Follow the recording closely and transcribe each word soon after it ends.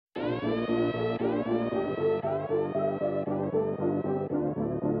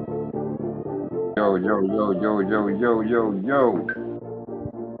Yo, yo, yo, yo, yo, yo, yo, yo.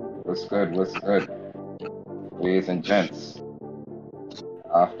 What's good? What's good? Ladies and gents,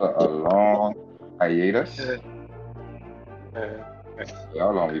 after a long hiatus, Uh, uh,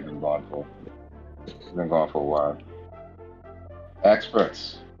 how long we been gone for? We've been gone for a while.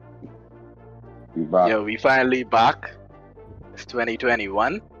 Experts, we back. Yo, we finally back. It's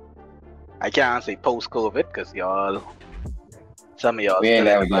 2021. I can't say post-COVID because some of y'all We ain't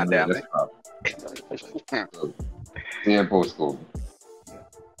still in the never getting rid of this pandemic. problem. So, still post COVID.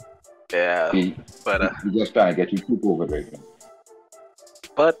 Yeah, We, but we just trying to get you through COVID right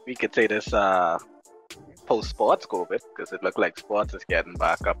now. we could say this post-sports COVID because it looked like sports is getting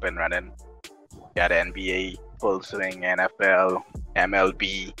back up and running. Got NBA full swing, NFL,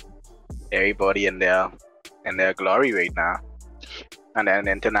 MLB, everybody in their glory right now. And then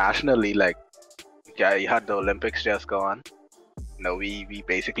internationally, like yeah, you had the Olympics just gone. We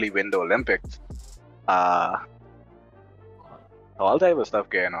basically win the Olympics. Uh, all type of stuff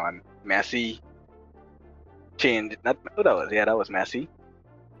going on. Messi changed. Not that was Messi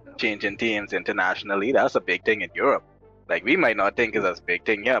changing teams internationally. That's a big thing in Europe. Like we might not think it's a big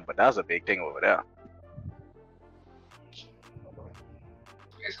thing here, but that's a big thing over there.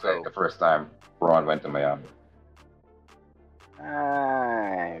 It's like So the first time Braun went to Miami.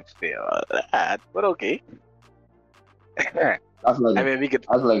 I'm still that, but okay. That's like I mean, we could.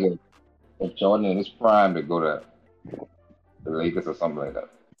 that's like a Jordan in his prime to go to the Lakers or something like that.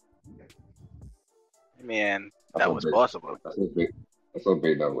 I mean, That's that how was big. possible. That's how big. That's how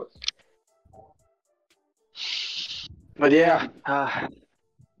big that was. But yeah,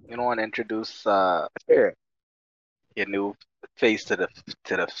 want to introduce your new face to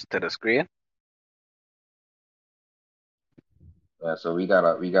the screen. Yeah, so we got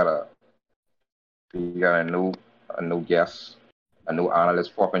a new guest, a new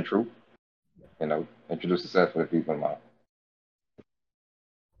analyst popping through. Introduce yourself to the people, man.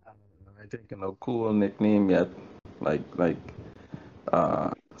 I think no cool nickname yet, like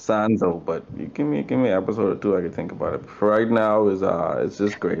Sanzo, but you give me an episode or two I can think about it. For right now is it's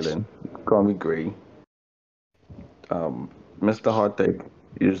just Graylin. Call me Gray. Um Mr. Hot Take.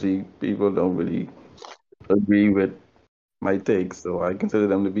 Usually people don't really agree with my takes, so I consider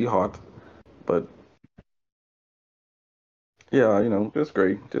them to be hot. But yeah, just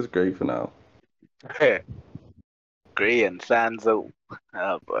great. Just great for now. Gray and Sanzo.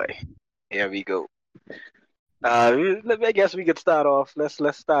 Oh boy, here we go. I guess we could start off. Let's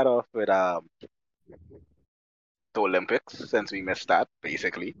start off with the Olympics since we missed that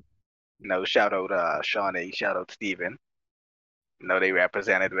basically. Shout out Shawnee, shout out Steven. They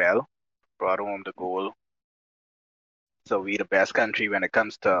represented well, brought home the gold. So we the best country when it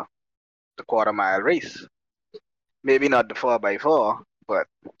comes to the quarter mile race. Maybe not the 4x4, but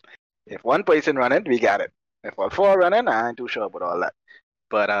if one person run it, we got it. If all four running, I ain't too sure about all that.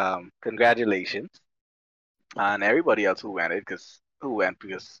 But congratulations and everybody else who went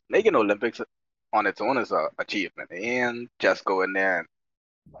because making Olympics on its own is a achievement and just going there and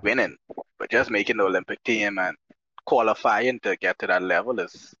winning, but just making the Olympic team and qualifying to get to that level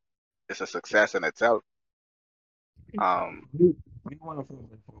is a success in itself. Um, We won a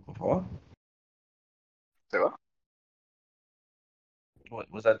 4x4 before. so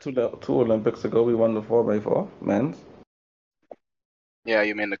What was that two Olympics ago? We won the 4x4 men's. yeah,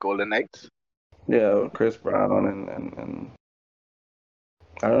 you mean the Golden Knights? Yeah, Chris Brown and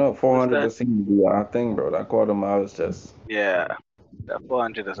I don't know, What's 400 that? just seemed to be our thing, bro. That quarter mile is just. Yeah, the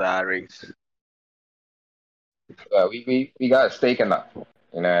 400 is our race. Yeah, we got a stake in that.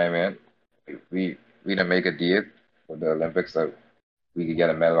 You know what I mean? We didn't make a deal with the Olympics that we could get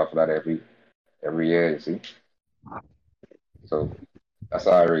a medal off of that every year. You see, so that's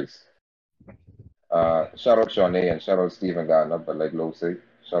our race. Shout out Shawnee and shout out Stephen Gardner, but like Lo say,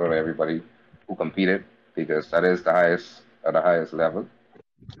 shout out to everybody who competed because that is the highest at the highest level.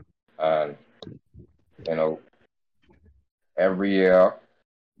 And you know, every year,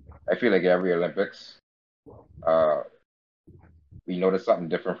 I feel like every Olympics, uh, we notice something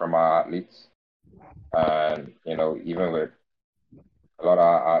different from our athletes. And even with a lot of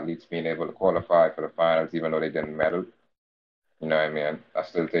our athletes being able to qualify for the finals, even though they didn't medal, you know what I mean? I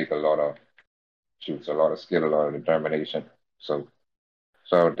still take a lot of shoots, a lot of skill, a lot of determination. So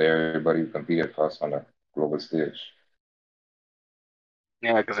shout out to everybody who competed for us on the global stage.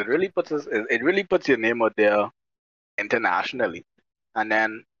 Yeah, because it really puts your name out there internationally. And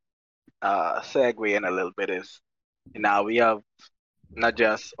then segue in a little bit is now we have not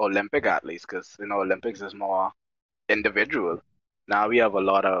just Olympic athletes because Olympics is more individual. Now we have a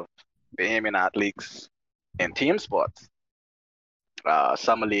lot of Bahamian athletes in team sports.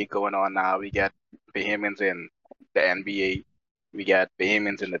 Summer league going on now. We get Bahamians in the NBA. We got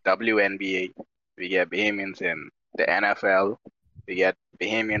Bahamians in the WNBA. We get Bahamians in the NFL. We get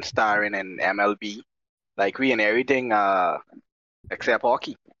Bahamians starring in MLB. Like we in everything except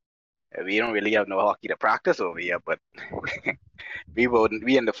hockey. We don't really have no hockey to practice over here, but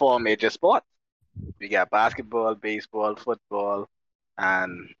we in the four major sports. We got basketball, baseball, football,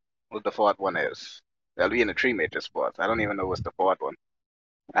 and what the fourth one is. Well, we in the three major sports. I don't even know what's the fourth one.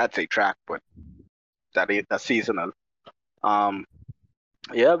 I'd say track, but that's seasonal. Um,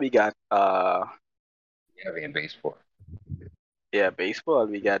 yeah, we got Yeah, in baseball. baseball.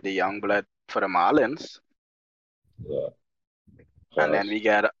 We got the young blood for the Marlins, Yeah. and then we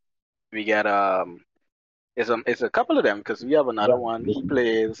got it's a couple of them because we have another one. He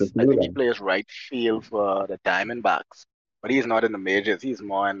plays, I think he plays right field for the Diamondbacks, but he's not in the majors. He's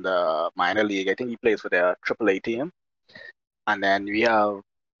more in the minor league. I think he plays for their AAA team. And then we have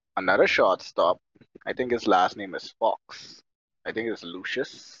another shortstop. I think his last name is Fox. I think it's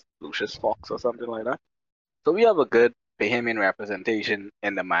Lucius Fox or something like that. So we have a good Bahamian representation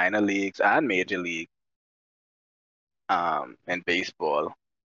in the minor leagues and major league in baseball.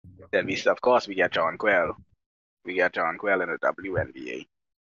 Then of course we got John Quell. We got John Quell in the WNBA.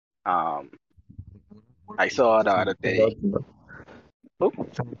 I saw the other day. Oh,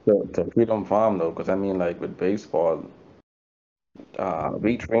 To Freedom Farm though, because I mean, like with baseball,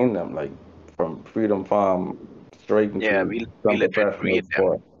 we train them like from Freedom Farm straight yeah, into we some legit professional grade them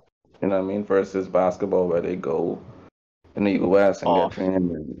sport. You know what I mean? Versus basketball, where they go in the U.S. and get off.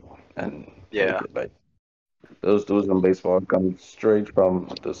 training and take Yeah, it. Like those dudes in baseball come straight from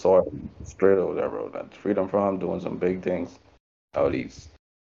the soil, straight over that road. That Freedom Farm doing some big things out east.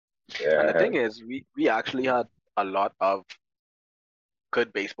 and Yeah, the I thing had is, we actually had a lot of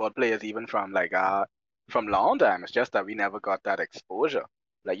good baseball players, even from long time. It's just that we never got that exposure.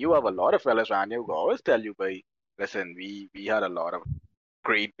 Like you have a lot of fellas around here who always tell you, "Boy, listen, we had a lot of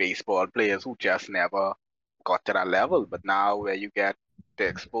great baseball players who just never got to that level." But now where you get the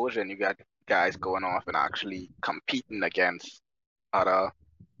exposure and you got guys going off and actually competing against other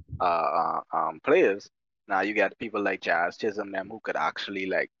players, now you got people like Jazz Chisholm them who could actually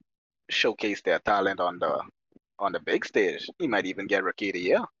like showcase their talent on the big stage. He might even get Rookie of the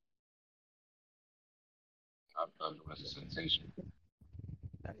Year. I'm doing a sensation.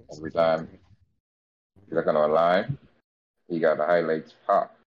 Every time you look on online, he got the highlights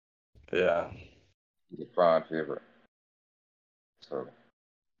pop. Yeah. He's a fan favorite. So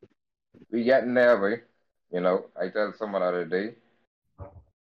we getting there, boy. I tell someone the other day,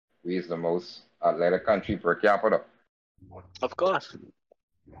 we is the most athletic country per capita. Of course.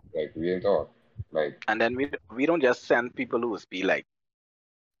 Like real talk. Like And then we don't just send people who be like,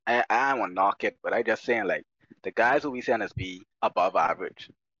 I won't knock it, but I just saying like the guys who we send is be above average.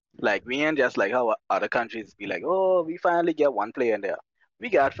 Like we ain't just like how other countries be like, oh, we finally get one player in there. We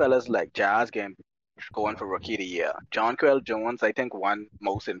got fellas like Jazz game going for Rookie of the Year. John Quell Jones, I think, won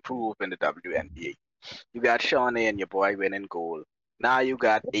Most Improved in the WNBA. You got Shawnee and your boy winning gold. Now you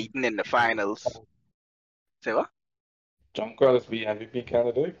got Aiton in the finals. Say what? John Quellis be MVP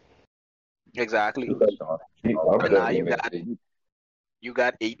candidate. Exactly. Sean, He Sean up But Kemp there, now team man. is you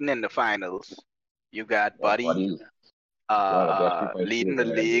got Aiton in the finals. You got yeah, Buddy Buddy, one of the best 3 point leading shooters the in the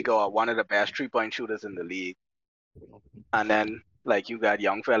NBA. league or one of the best 3-point shooters in the league. And then like you got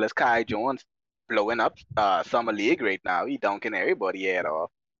young fellas Kai Jones blowing up summer league right now. He dunking everybody head off.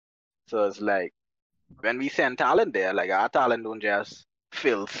 So it's like when we send talent there, like our talent don't just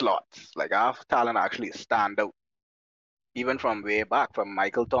fill slots. Like our talent actually stand out. Even from way back from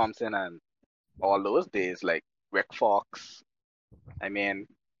Michael Thompson and all those days, like Rick Fox. I mean,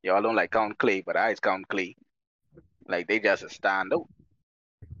 y'all don't like count Clay, but I count Clay. Like they just stand out.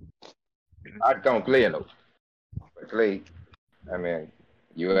 I don't play enough. But Clay, I mean,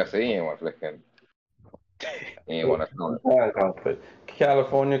 USA ain't one flicking, ain't one of You them. can't count Clay.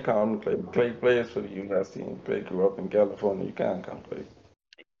 California count Clay. Clay plays for the U.S. team. Clay grew up in California. You can't count Clay.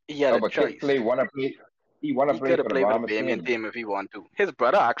 He had No, a but Clay choice. wanna play. He wanna He play could have for the played for the Bahamas Bahamian team. team if he wanted to. His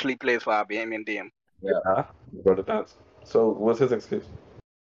brother actually plays for our Bahamian team. Yeah. Huh? Brother does. So what's his excuse?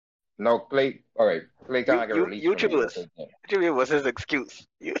 No, Clay. All right, Clay You can't get you released you from the choose. USA team. Jimmy was his excuse.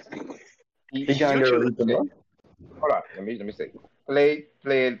 He He can't You get choose. released from okay. what? Hold on. Let me say. Clay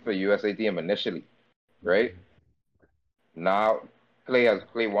played for USA team initially, right? Now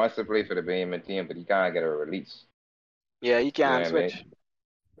Clay wants to play for the Bahamian team, but he can't get a release. Yeah, he You know can what I mean? switch.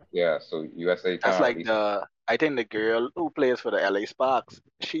 Yeah. So USA That's can't like release him. I think the girl who plays for the LA Sparks,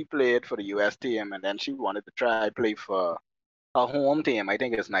 she played for the US team and then she wanted to try play for her home team. I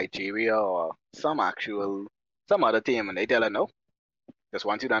think it's Nigeria or some other team, and they tell her no. Because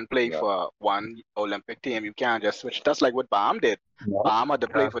once you done play Yeah. for one Olympic team, you can't just switch. That's like what Baum did. No. Baum had to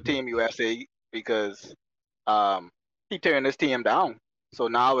play for Team USA because he turned his team down. So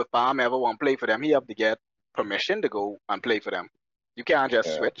now if Baum ever want to play for them, he have to get permission to go and play for them. You can't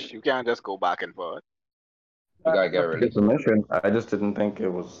just switch. You can't just go back and forth. You gotta I get have to get released. permission. I just didn't think it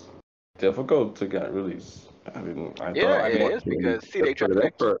was difficult to get released. I Yeah, thought it more is because see they try put it to up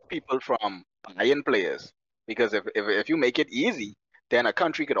keep for people from buying players. Because if you make it easy, then a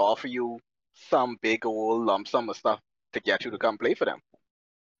country could offer you some big old lump sum of stuff to get you to come play for them.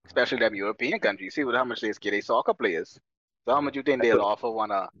 Especially them European countries. See how much they get a soccer players. So how much you think they'll offer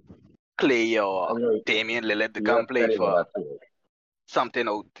one Clay I or know Damian Lillard to you come have play studied about for that too. something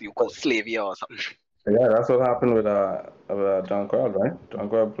out Yugoslavia or something? Yeah, that's what happened with John Crowd, right? John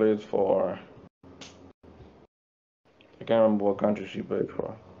Crowd plays for, I can't remember what country she played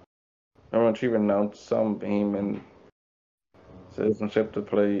for. I remember she renounced some Bahamian citizenship to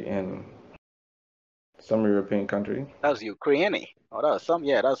play in some European country. That was Ukraine. Oh,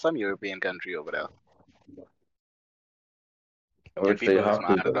 that was some European country over there. And Which they people was have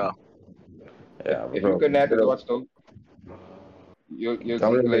to mad at her. do. Yeah, If you because connect the dots though, you'll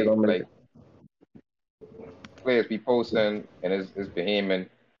some see of them they play don't make like it. players be posting and it's Bahamian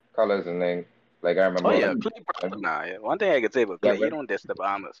colors and then like I Oh remember yeah, Clay proper now. Yeah. One thing I could say about Clay, he don't diss the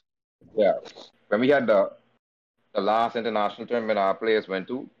Bahamas. when we had the last international tournament our players went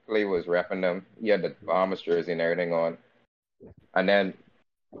to, Clay was repping them. He had the Bahamas jersey and everything on. And then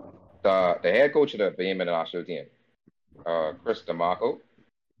the head coach of the Bahamian national team, Chris DeMarco,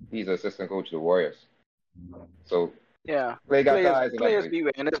 he's the assistant coach of the Warriors. So Yeah, Clay got ties in that players place. be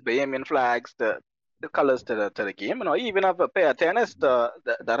wearing his Bahamian flags, the colors to the game. You know, even have a pair of tennis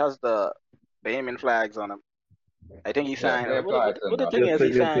that has the Bahamian flags on them. I think he Yeah, signed. Clay applies What in the thing Just is he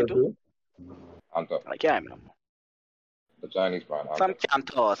take it signed to? too. Anta, I can't remember. the Chinese brand, Some Anta.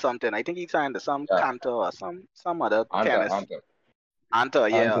 Cantor or something. I think he signed to some Yeah, Cantor or some other tennis. Anta. Anta,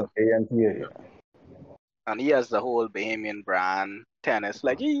 yeah. ANTA. And he has the whole Bahamian brand tennis.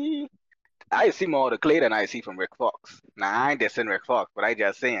 Like I see more of the Clay than I see from Rick Fox. Nah, I ain't dissing Rick Fox, but I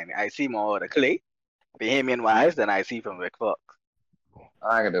just saying I see more of the Clay, Bahamian wise, than I see from Rick Fox.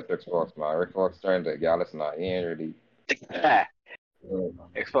 I ain't got the Rick Fox, man. Rick Fox turned to Gallus now. He ain't really,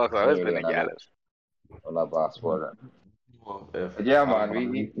 Rick Fox he always ain't been really a Gallus. on that basketball. If But yeah, I man,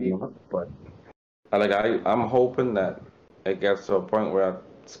 don't know, but I'm hoping that it gets to a point where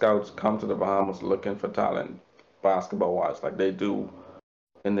scouts come to the Bahamas looking for talent, basketball wise, like they do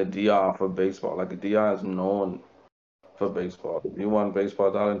in the DR for baseball. Like the DR is known for baseball. If you want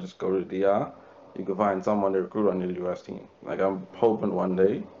baseball talent, just go to the DR. You can find someone to recruit on the US team. Like I'm hoping one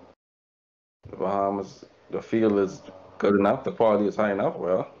day the Bahamas, the field is good enough, the quality is high enough.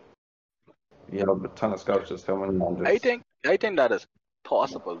 Well, you have a ton of scouts just coming and just I think that is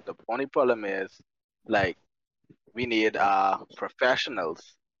possible. The only problem is like we need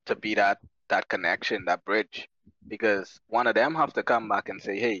professionals to be that connection, that bridge. Because one of them have to come back and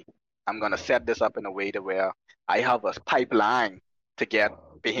say, hey, I'm gonna set this up in a way to where I have a pipeline to get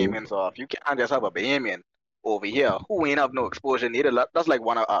Bahamians off. You can't just have a Bahamian over here who ain't have no exposure neither. That's like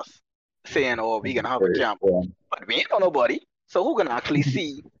one of us saying, oh, we gonna have a camp. yeah. But we ain't know nobody. So who gonna actually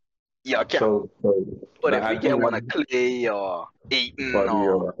see your camp? So But if we I get think one that of Clay or Aiton body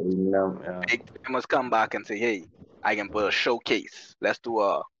or or yeah. big must come back and say, hey, I can put a showcase. Let's do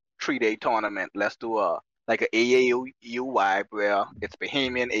a 3-day tournament. Let's do a like a AAU vibe where it's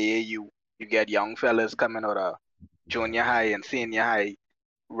Bahamian AAU. You get young fellas coming out of junior high and senior high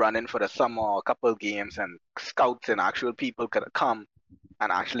running for the summer or a couple of games, and scouts and actual people could come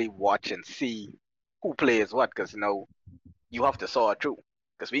and actually watch and see who plays what, because you have to sort through.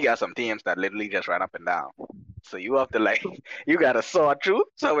 Because we got some teams that literally just run up and down. So you have to you gotta sort through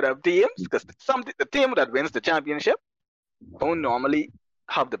some of them teams, because the team that wins the championship don't normally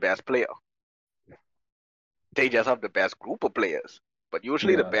have the best player. They just have the best group of players. But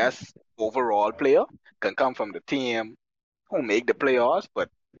usually the Yeah. best overall player can come from the team who make the playoffs, but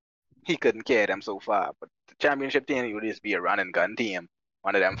he couldn't carry them so far. But the championship team would just be a run and gun team,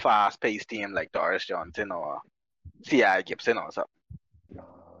 one of them fast paced team like Doris Johnson or C.I. Gibson or something.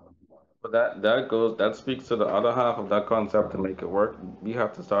 But that speaks to the other half of that concept to make it work. We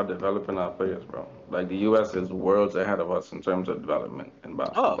have to start developing our players, bro. Like the US is worlds ahead of us in terms of development in Oh, of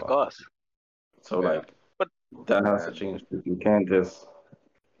basketball. course. So Yeah. like But that has to change. You can't just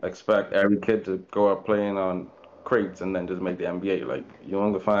expect every kid to go up playing on crates and then just make the NBA. Like you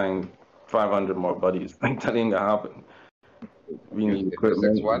only find 500 more buddies. Like that ain't gonna happen. We need If you're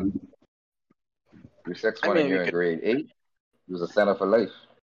six one, equipment. you're six I one and mean, we you're in could. grade 8. He was a center for life.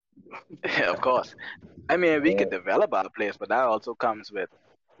 Of course. I mean, we Yeah, could develop our place, but that also comes with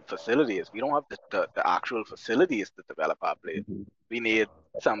facilities. We don't have the actual facilities to develop our place. We need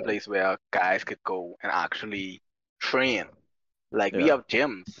some place where guys could go and actually train. Like we Yeah. have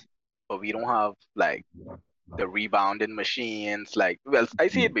gyms, but we don't have like the rebounding machines. Like, well, I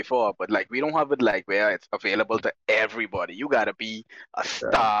see it before, but like we don't have it like where it's available to everybody. You gotta be a Yeah.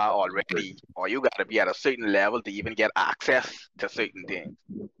 star already, or you gotta be at a certain level to even get access to certain things.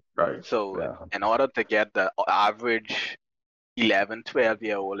 Right. So Yeah. in order to get the average 11,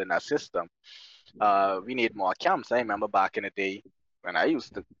 12-year-old in our system, we need more camps. I remember back in the day when I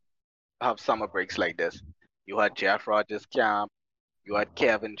used to have summer breaks like this. You had Jeff Rogers camp, you had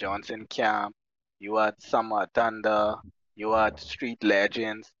Kevin Johnson camp, you had Summer Thunder, you had Street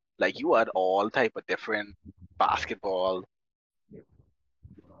Legends. Like you had all type of different basketball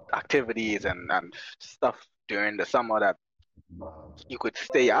activities and stuff during the summer that you could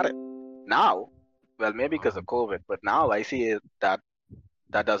stay at it. Now, well, maybe because of COVID, but now I see it that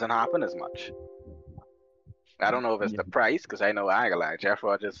that doesn't happen as much. I don't know if it's Yeah. the price, because I know I ain't gonna lie, Jeff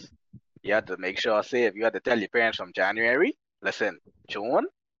Rogers, you had to make sure, save. You had to tell your parents from January, listen, June,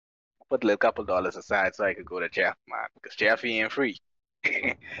 put a little couple dollars aside so I could go to Jeff, man, because Jeff he ain't free.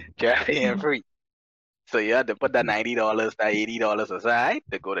 Jeff he ain't free. So you had to put that $90, that $80 aside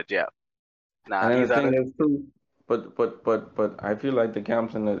to go to Jeff. Now And then these the are thing the is too, but I feel like the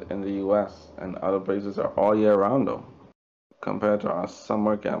camps in the U.S. and other places are all year round though, compared to our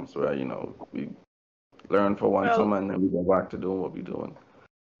summer camps where we learn for one well, summer and then we go back to doing what we're doing.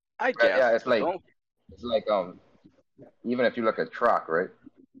 I yeah. guess, It's but like don't. it's like even if you look at track, right?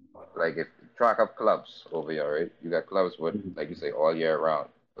 Like if track up clubs over here, right? You got clubs with like you say all year round.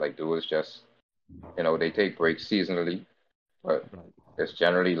 Like those just they take breaks seasonally, but it's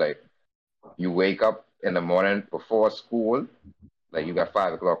generally like you wake up in the morning before school, like you got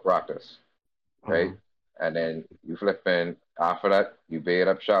 5 o'clock practice, Mm-hmm. right? And then you flip in after that, you bathe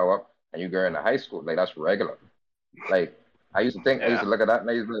up, shower up, and you go into high school. Like that's regular. Like I used Yeah. to look at that and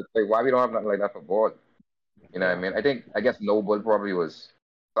I used to be like, why we don't have nothing like that for board? You know what I Yeah. mean? I guess Noble probably was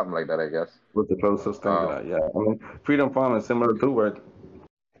something like that, I guess. With the closest thing to Um, that, yeah. I mean, Freedom Farm is similar too, where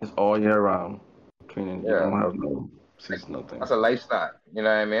it's all year round cleaning. You yeah, don't have no like seasonal thing. that's a lifestyle. You know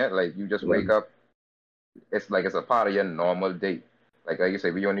what I mean? Like you just Yeah. wake up. It's like it's a part of your normal day. Like you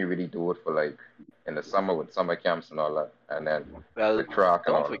say, we only really do it for like in the summer with summer camps and all that, and then Well, with track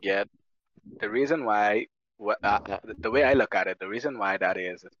and don't all that. forget the reason why. The way I look at it, the reason why that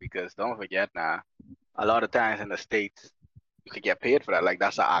is because don't forget now. A lot of times in the states, you could get paid for that. Like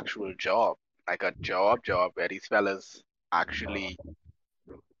that's an actual job, like a job where these fellas actually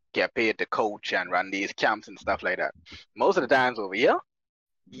get paid to coach and run these camps and stuff like that. Most of the times over here,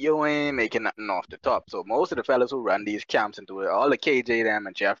 you ain't making nothing off the top. So most of the fellas who run these camps and do it, all the KJ them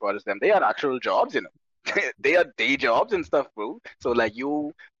and Jeff Rogers them, they had actual jobs in them. They are day jobs and stuff, bro. So like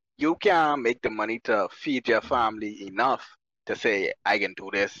you can make the money to feed your family enough to say I can do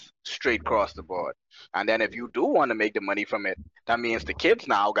this straight across the board. And then if you do want to make the money from it, that means the kids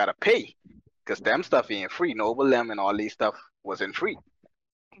now gotta pay because them stuff ain't free. Noble them and all these stuff wasn't free.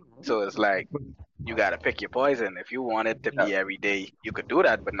 So it's like you got to pick your poison. If you want it to Yeah, be every day, you could do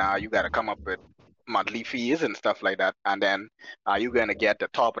that, but now you got to come up with monthly fees and stuff like that. And then are you going to get the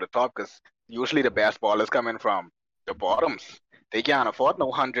top of the top? Because usually the best ball is coming from the bottoms. They can't afford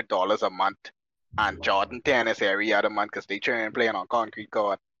no $100 a month and Jordan tennis every other month because they train playing on concrete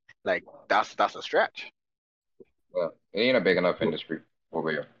court. Like that's a stretch. well, it ain't a big enough industry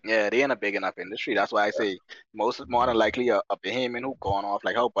over here. Yeah, they in a big enough industry. That's why I say most more than likely a Bahamian who gone off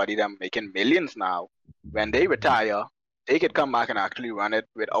like how Buddy them making millions now. When they retire, they could come back and actually run it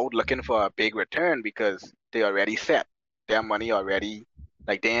without looking for a big return because they already set their money already.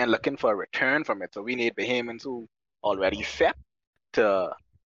 Like they ain't looking for a return from it. So we need Bahamians who already set to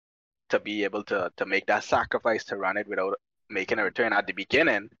be able to make that sacrifice to run it without making a return at the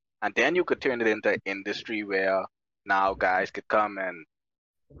beginning, and then you could turn it into industry where now guys could come and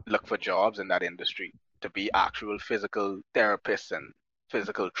look for jobs in that industry to be actual physical therapists and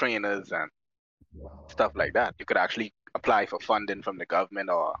physical trainers and stuff like that. You could actually apply for funding from the government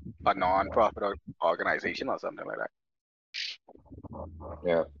or a non-profit organization or something like that.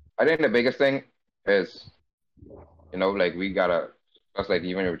 Yeah, I think the biggest thing is like we gotta just like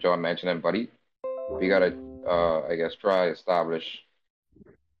even with John mentioning, buddy, we gotta I guess try establish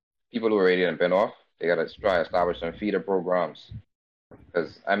people who are already in been off. They gotta try establish some feeder programs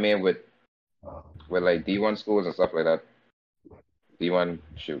because I mean with like D1 schools and stuff like that, D1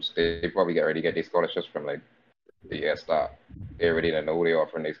 shoots they probably get ready to get these scholarships from like the year start. They already know they're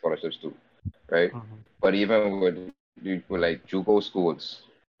offering these scholarships too, right? But even with like JUCO schools,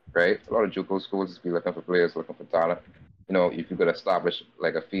 right? A lot of JUCO schools be looking for players, looking for talent. You know, if you could establish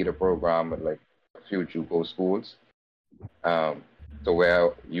like a feeder program at like a few JUCO schools, um, to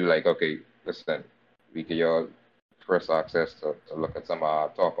where you like, okay, listen, we get your first access to look at some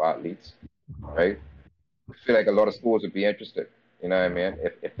top athletes, right? I feel like a lot of schools would be interested. You know what I mean?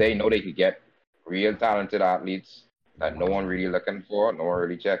 If they know they could get real talented athletes that no one really looking for, no one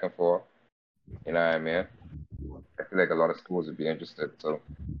really checking for, you know what I mean? I feel like a lot of schools would be interested. So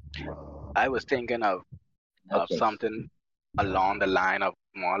I was thinking of options, something along the line of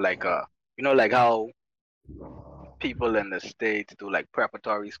more like like how people in the States do like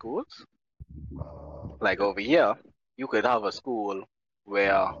preparatory schools. Like over here, you could have a school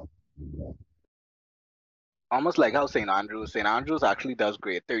where almost like how St. Andrews actually does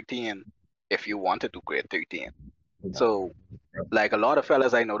grade 13 if you want to do grade 13. So like a lot of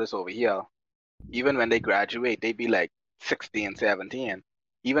fellas I notice over here, even when they graduate, they be like 16, 17.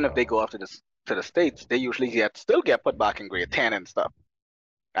 Even if they go off to the States, they usually still get put back in grade 10 and stuff.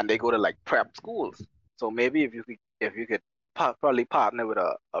 And they go to like prep schools. So maybe if you could probably partner with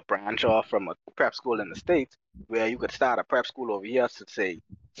a branch off from a prep school in the States where you could start a prep school over here to say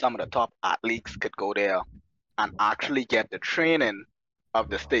some of the top athletes could go there and actually get the training of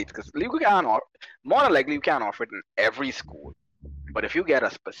the States. Because you can't more than likely you can't offer it in every school. But if you get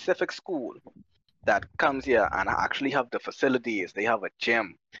a specific school that comes here and actually have the facilities, they have a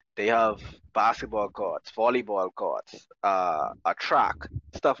gym, they have basketball courts, volleyball courts, a track,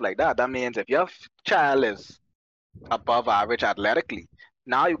 stuff like that. That means if your child is above average athletically,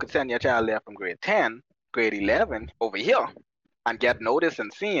 now you could send your child there from grade 10, grade 11 over here and get noticed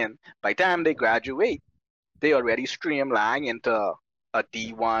and seen. By the time they graduate, they already streamline into a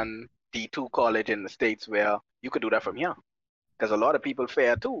D1, D2 college in the States where you could do that from here. Because a lot of people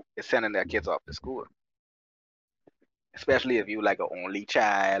fear too is sending their kids off to school, especially if you like an only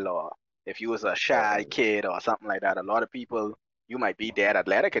child or if you was a shy kid or something like that. A lot of people, you might be dead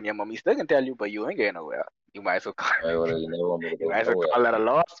athletic and your mommy still can tell you, but you ain't going nowhere. You might as well call, right? Well, you never want me to you go might as well nowhere. call that a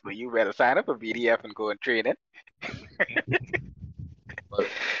loss, but you better sign up for BDF and go and train it. But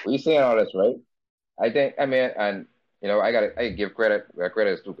we saying all this, right? I think, I mean, and I give credit where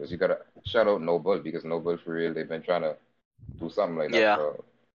credit is due because you gotta shout out Noble because Noble for real, they've been trying to do something like that Yeah, for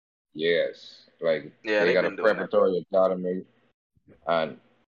years. Like yeah, they they've got a been doing it. preparatory academy, and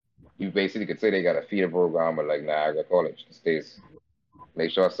you basically could say they got a feeder program at like Niagara College. The states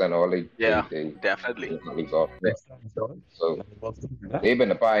make sure I send all Yeah, definitely. they athletes off there. So they've been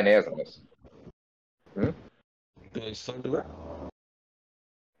the pioneers on this. Hmm? Do they still do it?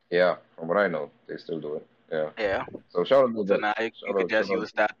 Yeah, from what I know, they still do it. Yeah. Yeah. So shout out to So the now you could just shout out,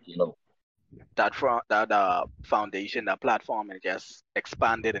 use that you know, foundation, that platform, and just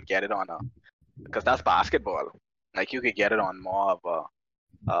expand it and get it on a, because that's basketball. Like you could get it on more of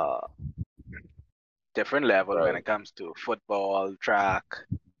a different level when right. it comes to football, track,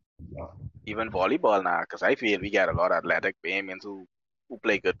 even volleyball now. Because I feel we get a lot of athletic Bahamians who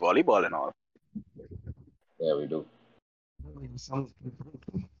play good volleyball and all. Yeah, we do.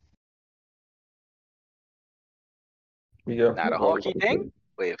 Yeah. Now the hockey thing,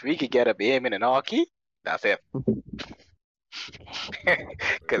 but if we could get a Bahamian in hockey, that's it.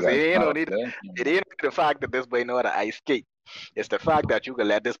 We Because got it ain't not a only playing it team. ain't the fact that this boy know how to ice skate. It's the fact that you can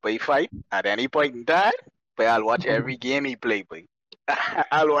let this boy fight at any point in time. But I'll watch every game he play, boy.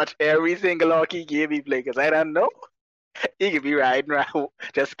 I'll watch every single hockey game he play because I don't know. He could be riding around,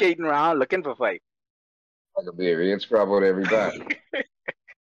 just skating around looking for fight. I could be a real scrub every time.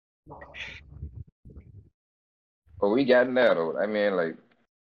 But we getting there though. I mean, like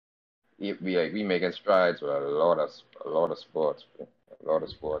we making strides with a lot of sports, bro. A lot of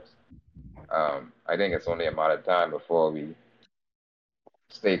sports. I think it's only a matter of time before we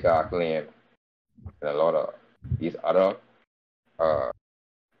stake our claim in a lot of these other, uh,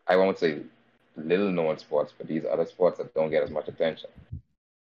 I won't say little known sports, but these other sports that don't get as much attention.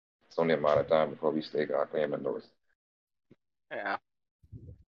 It's only a matter of time before we stake our claim in those. Yeah.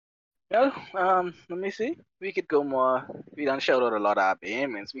 Well, let me see. We could go more. We done shout out a lot of our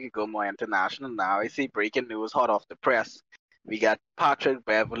Bahamians. We could go more international now. I see breaking news hot off the press. We got Patrick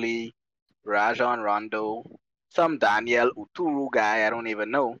Beverly, Rajon Rondo, some Daniel Uturu guy I don't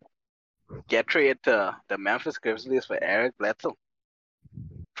even know. Get traded to the Memphis Grizzlies for Eric Bledsoe.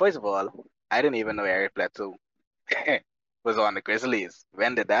 First of all, I didn't even know Eric Bledsoe was on the Grizzlies.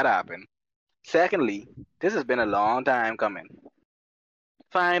 When did that happen? Secondly, this has been a long time coming.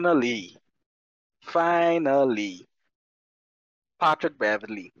 Finally, Patrick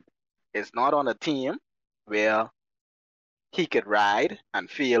Beverly is not on a team where he could ride and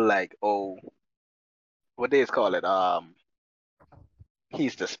feel like, oh, what they call it,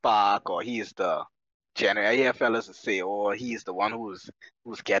 he's the spark, or he's the general. I hear fellas say, or he's the one who's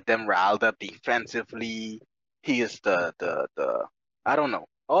get them riled up defensively. He is the I don't know,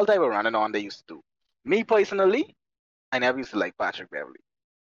 all type of running on they used to do. Me personally, I never used to like Patrick Beverly.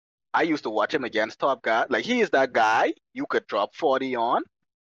 I used to watch him against top guy. Like, he is that guy you could drop 40 on,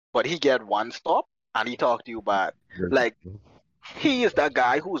 but he get one stop and he talk to you bad. Like, he is that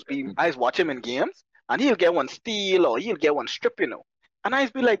guy who's been, I watch him in games and he'll get one steal or he'll get one strip, And I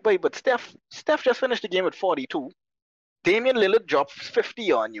be like, but Steph just finished the game with 42. Damian Lillard dropped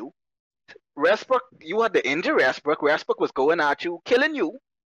 50 on you. Westbrook, you had the injury. Westbrook was going at you, killing you.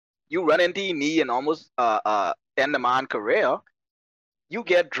 You run into your knee and almost end the man's career. You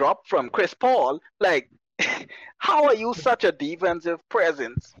get dropped from Chris Paul. Like, how are you such a defensive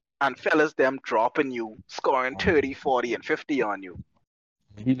presence and fellas them dropping you, scoring 30, 40, and 50 on you?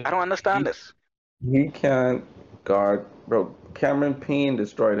 I don't understand this. He can't guard, bro. Cameron Payne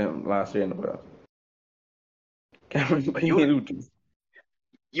destroyed him last year in the playoffs. Cameron Payne.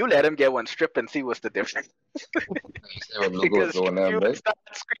 You let him get one strip and see what's the difference. Because you start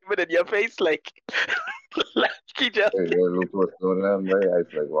screaming in your face like he just. Luke was doing them, right? I was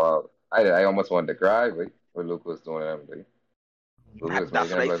like, wow. I almost wanted to cry, but what Luke was doing them, right?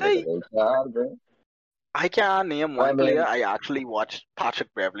 That's what I say. I can't name one player I actually watched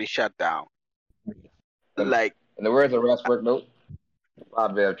Patrick Beverly shut down. Like, in the words of Westbrook, nope.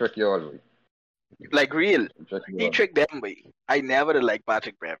 I'll trick you all the way. Like, real. He tricked them way. I never did like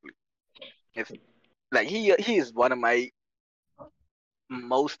Patrick Beverly. It's like he is one of my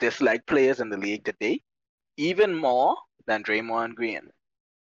most disliked players in the league today, even more than Draymond Green.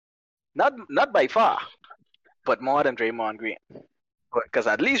 Not by far, but more than Draymond Green. Because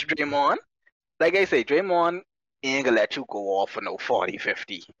at least Draymond, like I say, Draymond ain't gonna let you go off for no 40,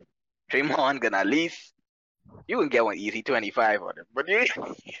 50. Draymond gonna at least, you can get one easy 25 on him, but you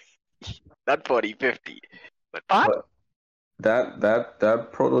not 40, 50. But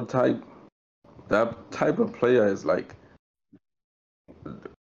that prototype, that type of player is like,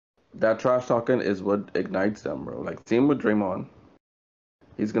 that trash talking is what ignites them, bro. Like, same with Draymond.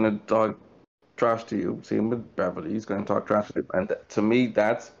 He's gonna talk trash to you. Same with Beverly. He's gonna talk trash to you. And to me,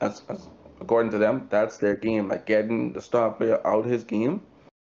 that's as according to them, that's their game. Like, getting the star player out of his game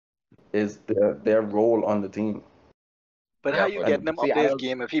is their role on the team. But how you getting them out of his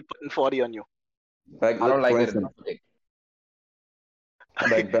game if he putting 40 on you? Like, I don't like it.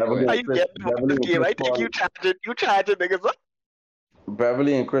 Like, Beverly, how you getting them out of his game? I think you charging niggas up.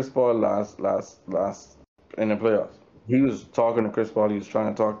 Beverly and Chris Paul last in the playoffs. He was talking to Chris Paul. He was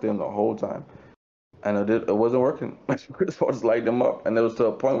trying to talk to him the whole time, and it wasn't working. Chris Paul just lighted him up, and it was to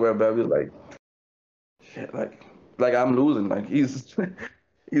a point where Beverly was like, "Shit, like I'm losing." Like, he's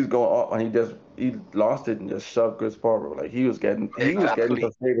going off, and he lost it and just shoved Chris Paul. Bro. Like, he was getting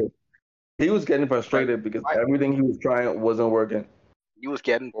frustrated. He was getting frustrated because everything he was trying wasn't working. He was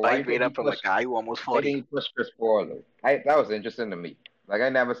getting vibrated up from a guy who almost 40. I didn't push Chris Paul though. That was interesting to me. Like, I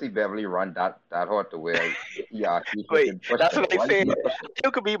never see Beverly run that hard to where he actually that's what I say.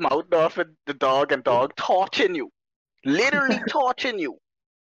 You could be mouthing off at the dog and dog torching you. Literally torching you.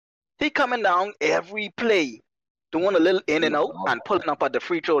 He coming down every play, doing a little in and out and pulling up at the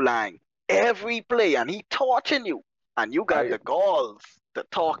free throw line. Every play, and he torching you. And you got the balls to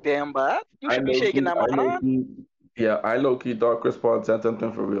talk to him bad. You should be shaking that man on. Yeah, I low-key thought Chris Paul said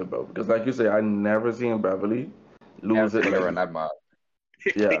something for real, bro. Because like you say, I never seen Beverly lose it. Run that mouth.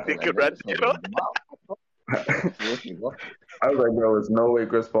 Yeah. They could run, you know? I was like, bro, there's no way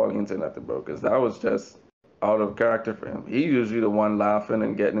Chris Paul can say nothing, bro. Because that was just out of character for him. He usually the one laughing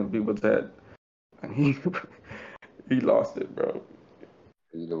and getting in people's head. And he lost it, bro.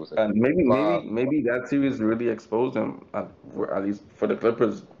 And maybe that series really exposed him, at least for the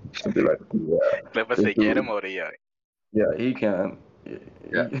Clippers, to be like, yeah. Clippers say, get him out of here. Yeah, he can.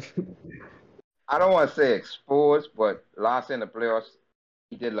 Yeah. I don't want to say exposed, but last in the playoffs,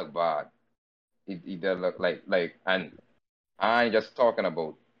 he did look bad. He did look like, and I ain't just talking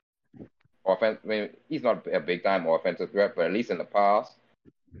about offense. I mean, he's not a big time offensive threat, but at least in the past,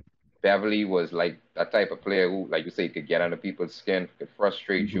 Beverly was like that type of player who, like you say, could get under people's skin, could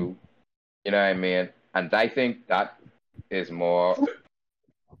frustrate you. You know what I mean? And I think that is more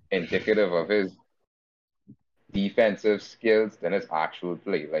indicative of his defensive skills than his actual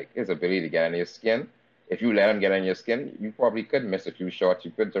play. Like, his ability to get under your skin. If you let him get under your skin, you probably could miss a few shots.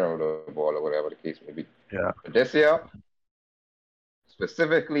 You could turn over the ball or whatever the case may be. Yeah. But this year,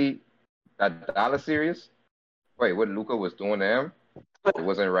 specifically that Dallas series, what Luka was doing to him, it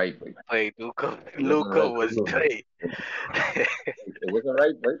wasn't right. Luka was great. It wasn't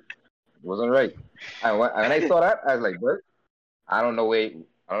right, It wasn't right. And when I saw that, I was like, bro, I don't know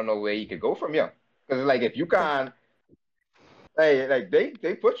where he could go from here. Because like if you can't, hey, like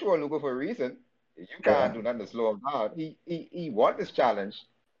they put you on Luka for a reason. If you can't Yeah, do nothing to slow him down, he want this challenge.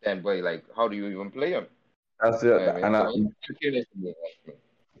 Then, boy, like how do you even play him? that's You know it. what I mean? And So I'm curious to me.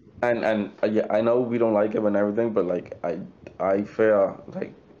 yeah, I know we don't like him and everything, but like I feel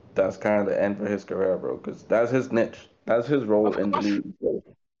like that's kind of the end for his career, bro. Because that's his niche. That's his role Of in the course. league. So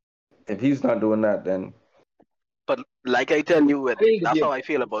if he's not doing that, then But like I tell you, I think it'd that's be how I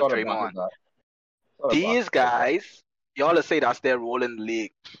feel about sort of Draymond. boxes that. Sort of These boxes that. guys, y'all say that's their role in the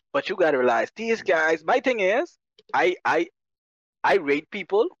league. But you gotta realize these guys, my thing is, I I I rate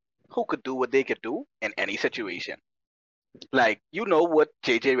people who could do what they could do in any situation. Like, you know what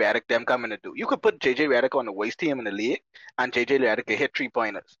JJ Redick them coming to do. You could put JJ Redick on the worst team in the league, and JJ Redick can hit 3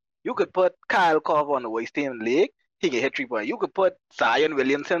 pointers. You could put Kyle Korver on the worst team in the league, he can hit 3 pointers. You could put Zion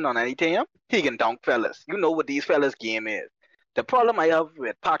Williamson on any team, he can dunk fellas. You know what these fellas' game is. The problem I have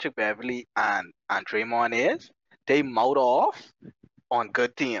with Patrick Beverly and Draymond is they mouth off on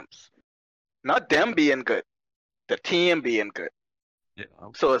good teams. Not them being good, the team being good. yeah.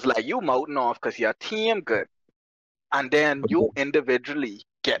 So it's like you mouthing off because your team good, and then But you individually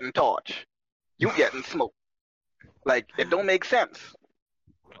getting torched. You getting smoked. Like it don't make sense.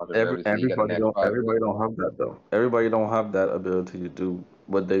 After Beverly said he got a everybody net don't 5 everybody don't have that though. Everybody don't have that ability to do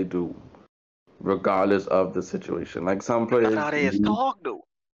what they do, regardless of the situation. Like some But not players, how they is talk though.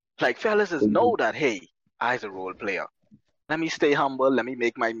 Like fellas is know that hey, I's a role player. Let me stay humble. Let me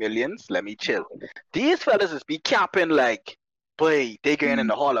make my millions. Let me chill. These fellas is be capping like, boy, they going in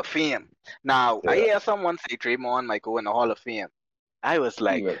the Hall of Fame. Now I yeah. hear someone say Draymond might go in the Hall of Fame. I was He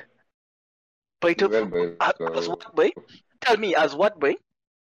like, will. boy, He will, as but what, boy? Tell me, as what, boy?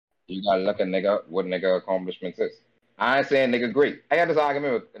 you gotta look at nigga what nigga accomplishments is. I ain't saying nigga great. I had this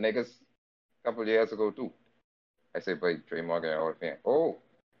argument with the niggas a couple of years ago too. I said, but Draymond got all the fame. Oh,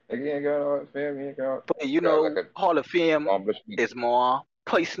 nigga ain't got all the fame. He ain't got. But You gotta look at Hall of Fame accomplishments. is more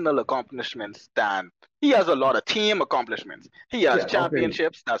personal accomplishments than he has a lot of team accomplishments. He has Yeah, okay.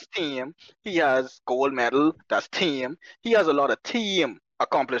 championships, that's team. He has gold medal, that's team. He has a lot of team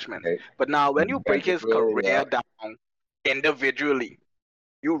accomplishments. Okay, But now when you break defensive his player, yeah. career down individually,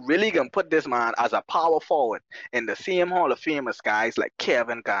 you really can put this man as a power forward in the same Hall of Fame as guys like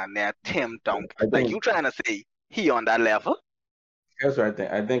Kevin Garnett, Tim Dunk. I Like think you trying to say he on that level? here's what I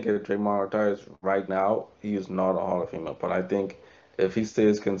think. I think if Draymond retires right now, he is not a Hall of Famer. But I think if he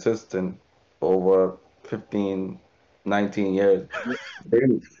stays consistent over 15, 19 years,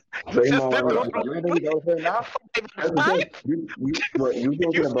 then Consistent Draymond, through You don't think he's all the fame now? 5 that's the thing. five. You You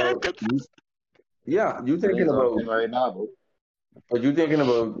thinking said about, yeah, you I think thinking he's all the about, fame right now, bro. but you thinking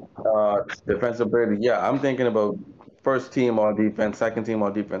about defensive ability. Yeah, I'm thinking about first team all defense, second team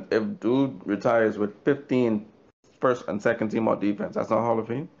all defense. If dude retires with 15 first and second team all defense, that's not Hall of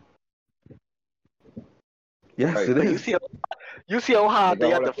Fame? Yes, Right, it But is. you see how hard nigga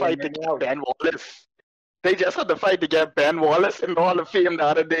they Hall had to of Fame fight right to get now. Ben Wallace. They just had to fight to get Ben Wallace in the Hall of Fame the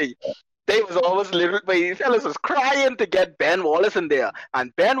other day. They was always little, but these fellas was crying to get Ben Wallace in there.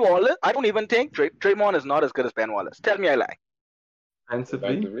 And Ben Wallace, I don't even think Draymond is not as good as Ben Wallace. Tell me I lie. Defensively,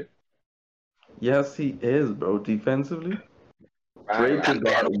 Defensively, yes, he is, bro. Defensively, right, Dre right. could And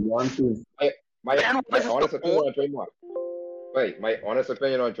guard one, two. My Ben my Wallace is the honest only. opinion on Draymond. Wait, my honest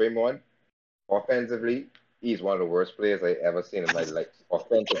opinion on Draymond. Offensively, he's one of the worst players I ever seen in my life.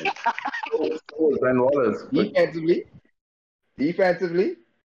 Offensively, So is Ben Wallace, but defensively, defensively,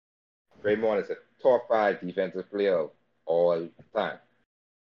 Draymond is a top 5 defensive player of all time,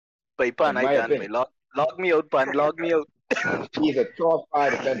 By in pan, I my done. By opinion. log me out, pan. Log me out. He's a top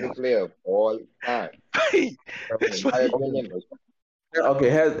 5 defensive player of all time, in my By okay. opinion. Okay,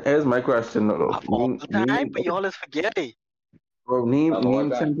 here's my question. of all time, but y'all is forgetting. Bro, Of all name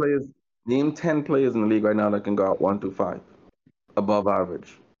time. 10 players. Name 10 players in the league right now that can guard 1 to 5, above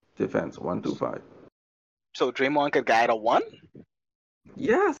average defense. 1 to 5. So Draymond could guide a one.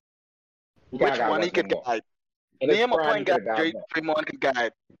 Yes. He can't Which got one he much no could more. guide? In his Name a prime, he point could guard have got more. Draymond could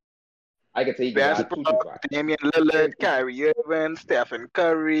guide. I could say he could got two to Westbrook, five. Damian Lillard, Kyrie Irving, Stephen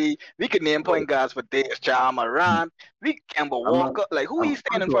Curry. We could name point guards for days. Ja Morant. We Kemba I'm not. Walker. Like who he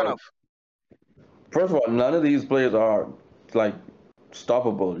stand First in of front all, of? none of these players are like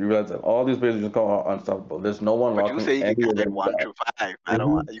stoppable. You realize that all these players you just call are unstoppable. There's no one But you locking say he could any of guide them one down. through five. I If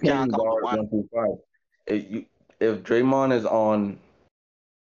don't want. you You can't can count the guard one. 1 to 5, if Draymond is on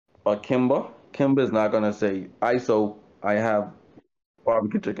a Kimba is not gonna say ISO. I have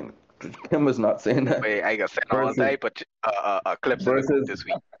barbecue chicken. Kimba's not saying that. Wait, I got sent all Versus type of clips in the group versus this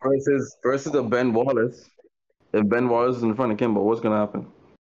week. versus a Ben Wallace. If Ben Wallace is in front of Kimba, what's gonna happen?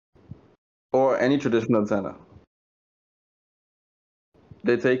 Or any traditional center.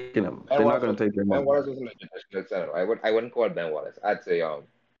 They're taking him. They're not going to take Ben Draymond. Wallace wasn't a traditional center. I wouldn't call it Ben Wallace. I'd say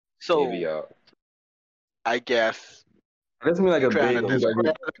So maybe I guess It doesn't mean like you're a trying big. to Who's like,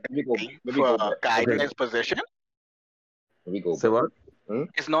 discredit maybe go him maybe for go back. guiding okay, his position. Maybe go say back. what?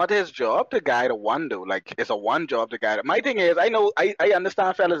 It's not his job to guide a one though. Like it's a one job to guide it. My thing is, I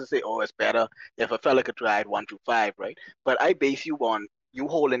understand fellas to say, oh, it's better if a fella could ride 1-5, right? But I base you on you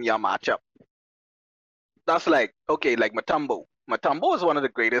holding your matchup. That's like okay, like Matumbo. Matumbo is one of the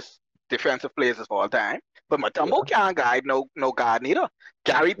greatest defensive players of all time, but Matumbo can't guide no guard neither.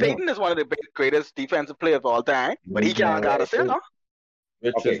 Gary Yeah. Payton is one of the greatest defensive players of all time, but he can't guard a center.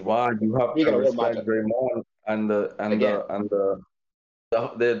 Which Okay. is why you have Speaking to of respect matchup. Draymond and Again.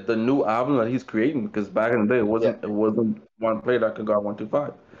 the new album that he's creating, because back in the day it wasn't one player that could guard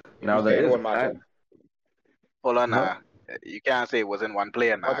 1-5. Now You're there saying is. one matchup. Hold on, Huh? you can't say it wasn't one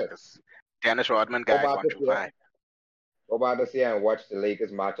player now, Okay. because Dennis Rodman Go guide back this 1-5. year. Go back this year and watch the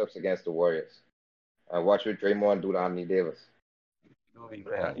Lakers matchups against the Warriors. And watch what Draymond do to Anthony Davis.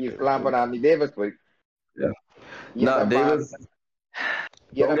 He's clamping Anthony Davis, but Yeah. he had Nah, them Davis. bad-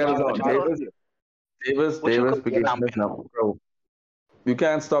 he had Don't them get us bad on. matchups. What you Davis could became clamping? now, bro. You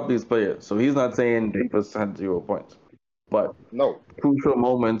can't stop these players. So he's not saying Davis had 0 points, but No. crucial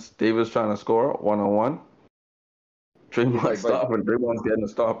moments, Davis trying to score 1-on-1. Draymond like, stopping. Draymond's getting a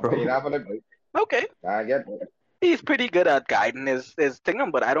stop, You're bro. not gonna Okay. I get that. He's pretty good at guiding his thing,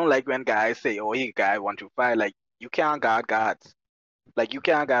 but I don't like when guys say, oh, he guy 1-5. Like, you can't guard guards. Like, you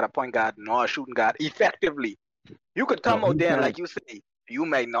can't guard a point guard nor a shooting guard effectively. You could come out there and, like you say, you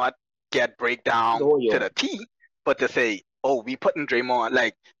may not get breakdown to the T, but to say, oh, we putting Draymond,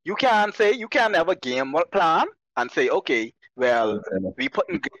 like, you can't have a game plan and say, okay, well, we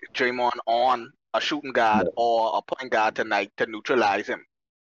putting Draymond on a shooting guard or a point guard tonight to neutralize him.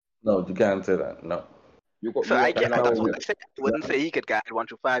 No, you can't say that. No. So I get that's what I said. I wouldn't say he could guide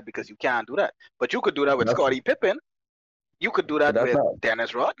 1-5 because you can't do that. But you could do that with Scottie Pippen. You could do that with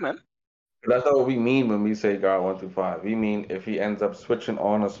Dennis Rodman. That's not what we mean when we say guard 1-5. We mean if he ends up switching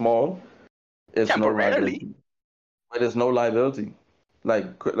on a small, it's temporarily. No liability. But there's no liability. Like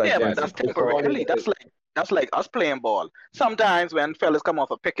yeah, but that's temporarily. That's like us playing ball. Sometimes when fellas come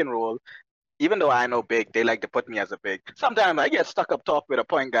off a pick and roll, even though I know big, they like to put me as a big. Sometimes I get stuck up top with a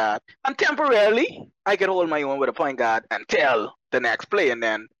point guard, and temporarily I can hold my own with a point guard and tell the next play, and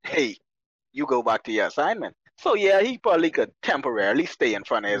then hey, you go back to your assignment. So yeah, he probably could temporarily stay in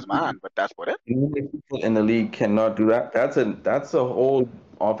front of his man, but that's what it. People in the league cannot do that. That's a whole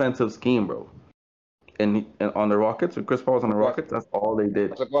offensive scheme, bro. And on the Rockets, with Chris Paul's on the Rockets, that's all they did.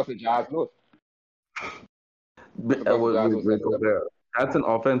 That's across the Jazz North. That's an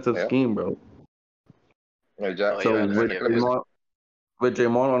offensive scheme, bro. So with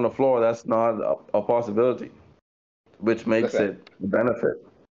Draymond on the floor, that's not a possibility, which makes it a benefit.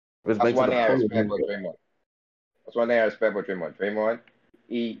 That's one thing I respect about Draymond. That's one thing I respect about Draymond. Draymond,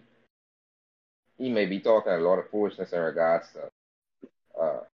 he may be talking a lot of foolishness in regards to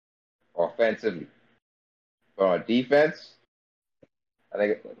offensively. But on defense, I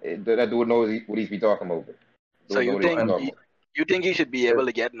think that dude knows what he's be talking about. So you think he should be able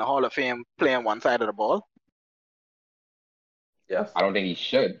to get in the Hall of Fame playing one side of the ball? Yes. I don't think he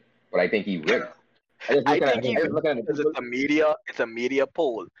should, but I think he will. I think he will because it's a media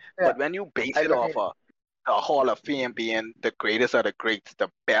poll. Yeah. But when you base it off of the Hall of Fame being the greatest of the greats, the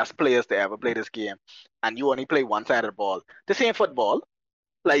best players to ever play this game, and you only play one side of the ball, this ain't football.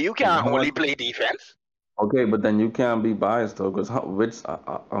 Like you can't only play defense. Okay, but then you can't be biased though, because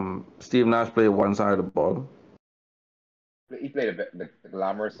Steve Nash played one side of the ball. He played the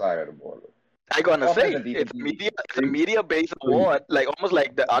glamorous side of the ball. I gonna say it's a media based award, like almost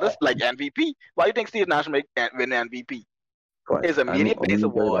like the others, like MVP. Why do you think Steve Nash win MVP? It's a media based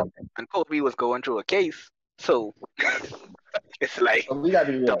award, and Kobe was going through a case, so it's like. So we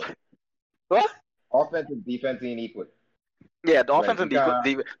gotta be real. What? Offense and defense ain't equal. Yeah, the offense and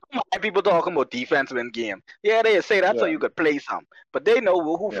defense. People talking about defense win game. Yeah, they say that so you could play some, but they know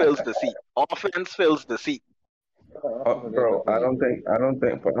who fills the seat. Offense fills the seat. Bro, I don't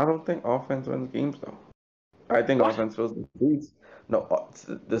think offense wins games though. I think offense fills the seats. No,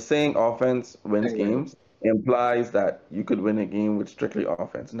 the saying offense wins games implies that you could win a game with strictly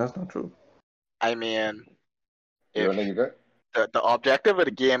offense, and that's not true. I mean, the objective of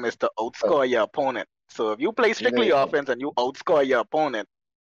the game is to outscore your opponent. So if you play strictly offense and you outscore your opponent,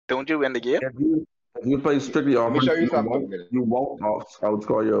 don't you win the game? If you play strictly offense, you won't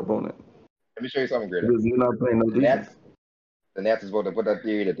outscore your opponent. Let me show you something great. Because you're not playing no defense. The Nets is about to put that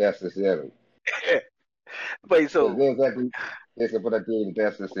theory to test this year. Wait, so they're going to put that theory to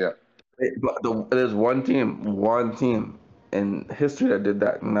test this year. There's one team in history that did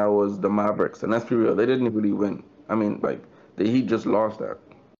that, and that was the Mavericks. And let's be real, they didn't really win. I mean, like the Heat just lost that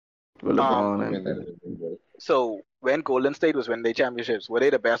with LeBron I mean, and So when Golden State was winning their championships, were they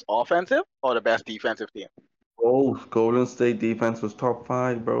the best offensive or the best defensive team? oh, Golden State defense was top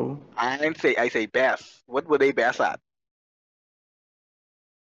 5, bro. I say best. What were they best at?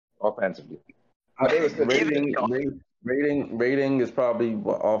 offensively. But they were still Rating, Easy. rating is probably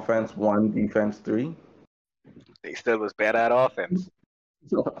what, offense 1, defense 3. They still was better at offense.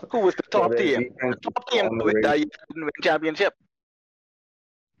 So Who was the top their team? defense The top is team that year underrated. didn't win championship.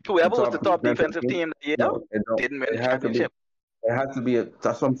 Whoever was the Top top defensive defensive team. team that year No, it don't. didn't win It the has to be. championship. It has to be.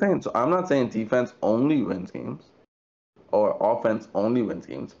 That's what I'm saying. So I'm not saying defense only wins games or offense only wins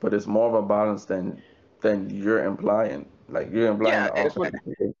games, but it's more of a balance than you're implying. Like you're implying Yeah, the that's offense.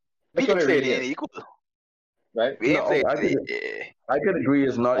 what we that's what can it say really they ain't is, equal. right? We ain't No, say I could agree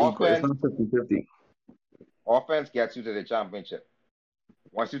it's not equal. It's Offense not 50-50. offense gets you to the championship.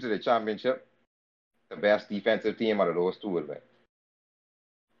 Once you to the championship, the best defensive team out of those two will win.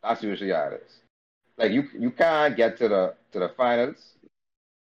 That's usually how it is. Like you can't get to the finals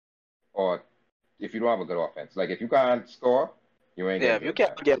or if you don't have a good offense. Like if you can't score, you ain't yeah, getting if to you the can't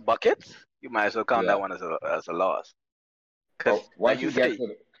finals. get buckets, you might as well count that Yeah. one as a loss. Because But like once you you get say, to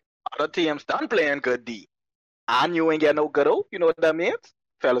the other teams done playing good D. And you ain't get no good O. You know what that means?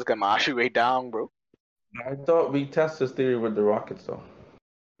 Fellas can march you right down, bro. I thought we test this theory with the Rockets though.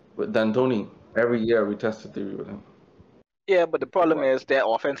 With D'Antoni, every year we test the theory with him. Yeah, but the problem what? is their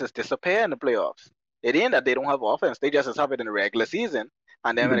offenses disappear in the playoffs. It ain't that they don't have offense. They just have it in the regular season.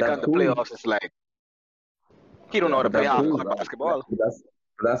 And then when But it that comes to proves. playoffs, it's like he don't know how Yeah. to But play that half proves. court basketball.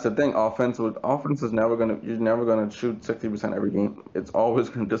 That's the thing. Offense is never gonna. You're never gonna shoot 60% every game. It's always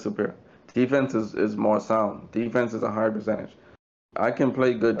gonna disappear. Defense is more sound. Defense is a high percentage. I can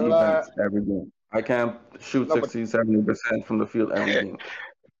play good Well, defense every game. I can't shoot no, but 60-70% from the field every game.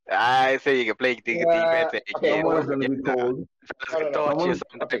 I say you can play defense every okay, game, but Someone but is gonna yeah, be cold. fellas no, no, can no. torch you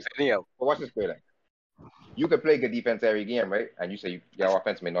Someone. Okay, sometimes anyhow. but watch this play then. You can play good defense every game, right? And you say your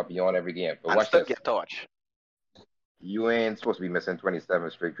offense may not be on every game, but And watch still this. get torch. You ain't supposed to be missing 27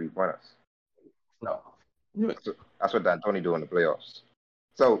 straight 3 pointers. No. That's what D'Antoni do in the playoffs.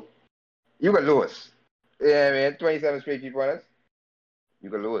 So you can lose. Yeah, man, 27 straight 3 pointers. You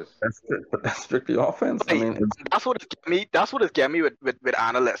can lose. But that's strictly offense. I Hey, mean, it's that's what it get me. That's what it get me with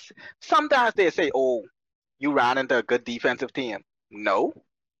analysts. Sometimes they say, "Oh, you ran into a good defensive team." No,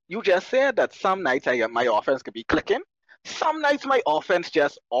 you just said that some nights my offense could be clicking. Some nights my offense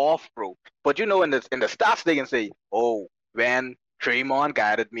just off, bro. But you know, in the stats they can say, "Oh, when Draymond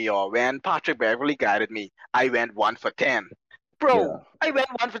guided me or when Patrick Beverly guided me, I went 1 for 10." Bro, yeah, I went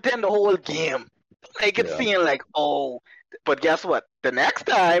 1 for 10 the whole game. Make it yeah. seem like, oh, but guess what? The next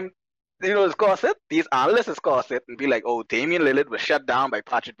time, discuss it. These analysts discuss it and be like, oh, Damian Lillard was shut down by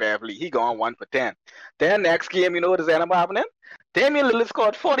Patrick Beverly. He gone 1 for 10. Then next game, you know what is end up happening? Damian Lillard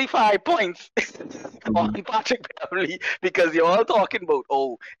scored 45 points on Mhm. Patrick Beverly because you're all talking about,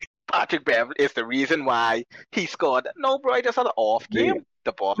 oh, Patrick Beverly is the reason why he scored. No, bro, I just had an off They game.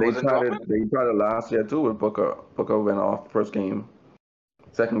 The ball they wasn't tried dropping. it. They tried it last year too with Booker. Booker went off first game.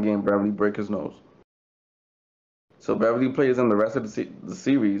 Second game, Beverly break his nose. So Beverly plays in the rest of the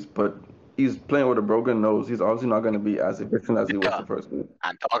series, but he's playing with a broken nose. He's obviously not going to be as efficient as he was Yeah. the first game.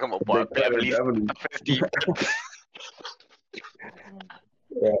 And talking about They started Beverly's Beverly. toughest defense.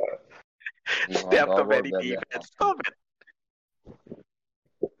 Yeah, Stepped up any Yeah. defense. Stop it.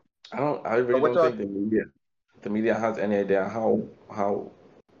 I But really what don't y'all think the media has any idea how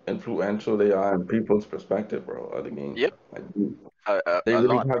influential they are in people's perspective, bro, of the game. Yep. Like, they A really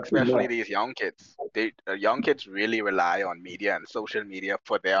lot, have too especially much, these young kids. Young kids really rely on media and social media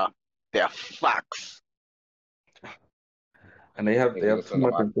for their facts. and they have niggas they have too listen to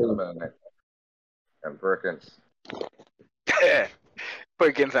much Mark influence. Sullivan and Perkins?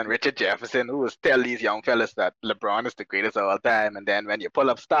 Perkins and Richard Jefferson, who was tell these young fellas that LeBron is the greatest of all time, and then when you pull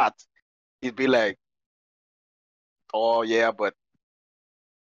up stats, he'd be like, "Oh yeah, but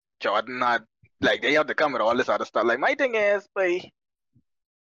Jordan not." Like they have to come with all this other stuff. Like my thing is, but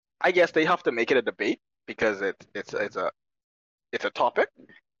I guess they have to make it a debate because it's a topic.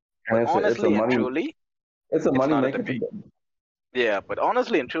 And But it's a honestly and money truly, it's a it's money not a maker debate. to Yeah, but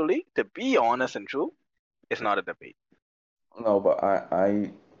honestly and truly, to be honest and true, it's not a debate. no, but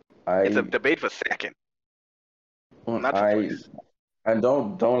It's a I debate for second, not for I first. and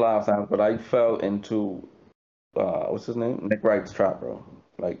don't laugh, Sam, but I fell into what's his name? Nick Wright's trap, bro.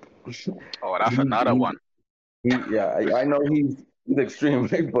 Like Oh, that's he, another he, one. yeah, I know he's extreme,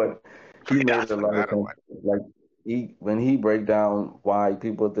 right? But he made That's a lot of another sense. one. Like when he break down why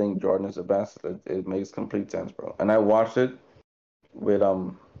people think Jordan is the best, it makes complete sense, bro. And I watched it with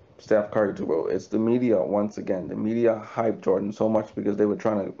Steph Curry too, bro. It's the media once again. The media hyped Jordan so much because they were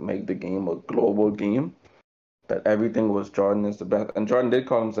trying to make the game a global game that everything was Jordan is the best. And Jordan did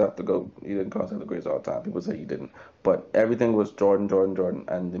call himself the GOAT. He didn't call himself the greatest all the time. People say he didn't. But everything was Jordan, Jordan, Jordan.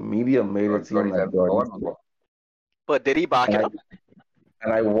 And the media made it seem Jordan like said Jordan. Lord before. But did he back And it I, up?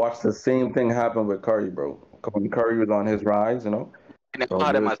 and I watched the same thing happen with Curry, bro. When Curry was on his rise, I never bro,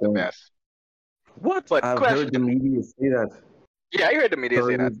 had they him were as the saying, best. what? But I've heard the question, media say that. yeah, I heard the media say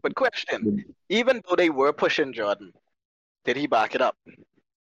Curry that. was, But question, even though they were pushing Jordan, did he back it up?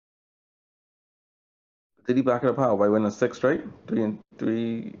 did he back it up how? By winning 6 straight? Three and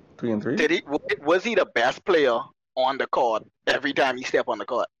three? Did he? Was he the best player on the court every time he stepped on the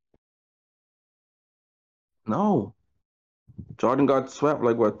court? No. Jordan got swept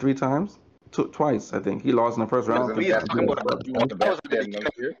like what, 3 times? Twice, I think. He lost in the first He round. wasn't the We best. talking about He wasn't the that was best at the player in those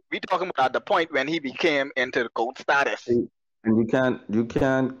beginning. years. We talking about at the point when he became into the GOAT status. And you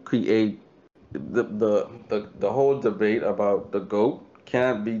can't create the whole debate about the GOAT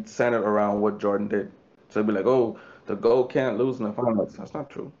can't be centered around what Jordan did. So it'd be like, oh, the GOAT can't lose in the finals. That's not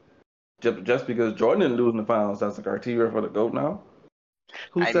true. Just because Jordan didn't lose in the finals, that's the criteria for the GOAT now.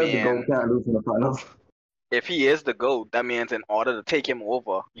 Who I said the GOAT mean, can't lose in the finals? if he is the GOAT, that means in order to take him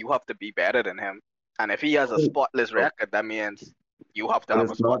over, you have to be better than him. And if he has a spotless record, that means you have to But have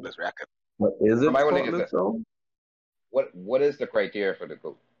a it's not. spotless record. But is So it my whole thing is spotless this: though? what is the criteria for the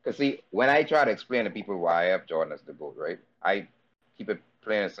GOAT? Because see, when I try to explain to people why I have Jordan as the GOAT, right? I keep it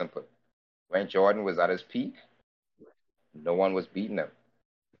plain and simple. When Jordan was at his peak, no one was beating him,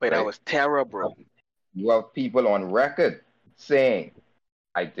 But that right? was terrible. You have people on record saying,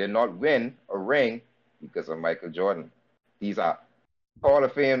 "I did not win a ring because of Michael Jordan." These are Hall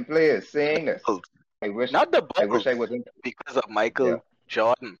of Fame players saying this. I wish, Not the I wish Bulls I wasn't. because of Yeah, Michael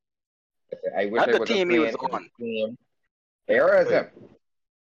Jordan. I wish Not I the wasn't team he was playing in the on. same era as Wait, him.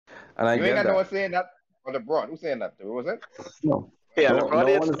 and I You ain't get got no that. one saying that. Or LeBron, who's saying that? Was it? No, Yeah, no LeBron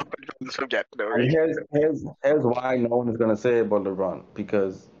is one is. stopping Jordan's trajectory. And here's why no one is gonna say about LeBron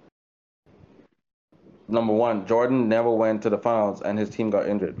because number one, Jordan never went to the finals and his team got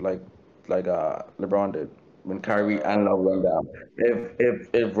injured like LeBron did when Kyrie and Love went down.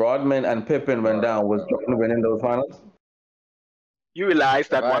 If Rodman and Pippen went down, was Jordan winning those finals? You realize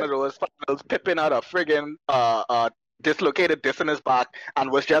that one Right. of those finals, Pippen had a friggin' dislocated disc in his back and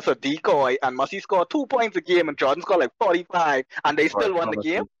was just a decoy, and Messi scored 2 points a game and Jordan scored like 45, and they still won the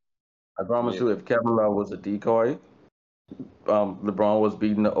game. I promise you, if Kevin Love was a decoy, LeBron was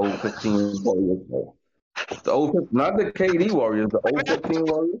beating the 015 Warriors. Bro. The 015, not the KD Warriors, the 015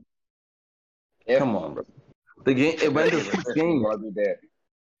 Warriors. If Come on, bro. The game it went to everything is six if, you're games. gonna be dead.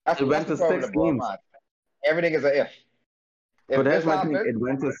 That's It that's went the to problem six with LeBron, games. man. Everything is a if. But If here's this my thing. happened, It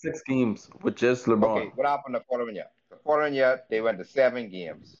went to 6 games with just okay, LeBron. what happened the following year? The following year they went to 7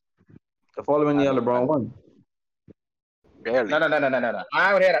 games. The following year, And LeBron won. Barely. no. I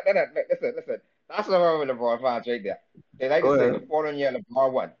don't hear that. No. Listen. That's the problem with LeBron fans right there. They like Go to say ahead. the following year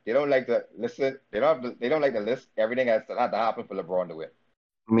LeBron won. They don't like to listen. They don't like to list everything that had to happen for LeBron to win.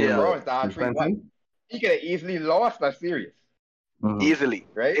 I mean, Yeah. LeBron's down 3-1. He could have easily lost that series, Easily.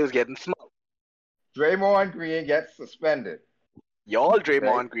 right? He was getting smoked. Draymond Green gets suspended, Y'all Draymond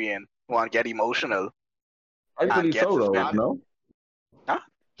right? Green want to get emotional and Rightfully get so, though. suspended. No. Huh?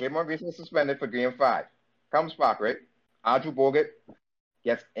 Draymond Green was suspended for Game 5. Comes back, right? Andrew Bogut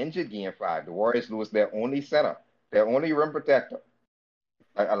gets injured Game 5. The Warriors lose their only center, their only rim protector.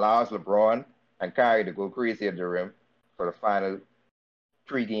 That allows LeBron and Kyrie to go crazy at the rim for the final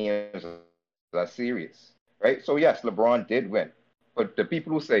 3 games of that series, right? So yes, LeBron did win, but the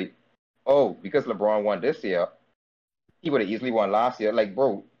people who say, "Oh, because LeBron won this year, he would have easily won last year," like,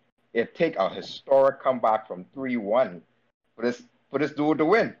 bro, it take a historic comeback from 3-1 for this dude to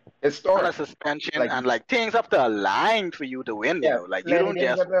win. And a Historic, suspension like, and like things have to align for you to win, yeah, Like you plenty don't things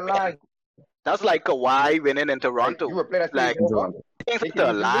just up the line, win. That's like Kawhi winning in right? Toronto. You were playing that series Like over, things they have can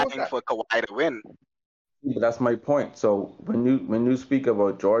to easily lose align that. for Kawhi to win. But that's my point. So when you speak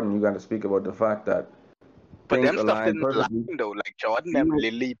about Jordan, you got to speak about the fact that But things them stuff align didn't perfectly. align though. Like Jordan them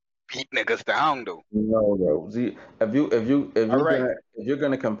literally beat niggas down though. No, bro. See, All right, if you're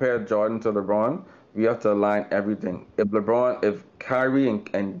gonna compare Jordan to LeBron, we have to align everything. If Kyrie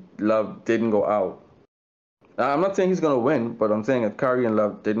and Love didn't go out, now, I'm not saying he's gonna win, but I'm saying if Kyrie and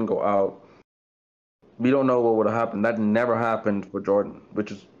Love didn't go out, we don't know what would have happened. That never happened for Jordan,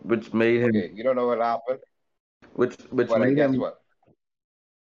 which made him okay, you don't know what happened, which but I made guess him what?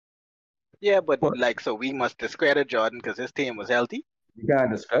 Yeah, but what? like so we must discredit Jordan because his team was healthy. You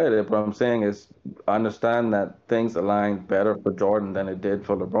can't discredit it, but I'm saying is understand that things aligned better for Jordan than it did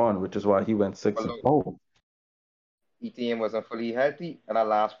for LeBron, which is why he went 6 and Although 0. ETN wasn't fully healthy in our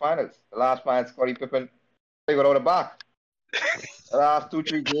last finals. The last finals, Scottie Pippen played without a back. The last 2,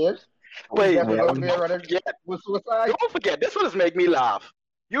 3 games, he Wait, just was out Well, there don't running forget. with suicide. Don't forget. This one has made me laugh.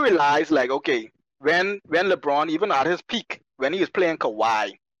 You realize, like, okay, when LeBron, even at his peak, when he was playing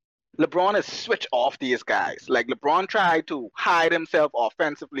Kawhi, LeBron has switched off these guys. Like LeBron tried to hide himself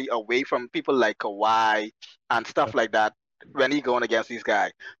offensively away from people like Kawhi and stuff like that when he going against these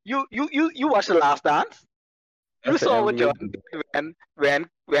guys. You watch The Last Dance? You that's the saw what NBA. Jordan did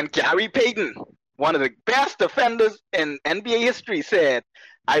when Gary Payton, one of the best defenders in NBA history, said,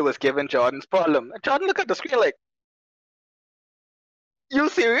 "I was given Jordan's problem." And Jordan looked at the screen like, "You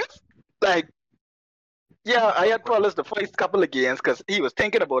serious?" Like, yeah, I had problems the first couple of games because he was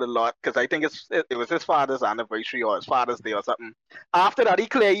thinking about it a lot because I think it was his father's anniversary or his father's day or something. After that, he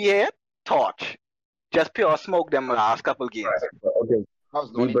cleared his head, torch, just pure smoke them last couple of games. Right. Okay, That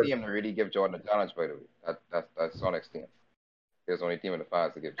was the only but team to really give Jordan a challenge, by the way. That's Sonic's team. He was the only team in the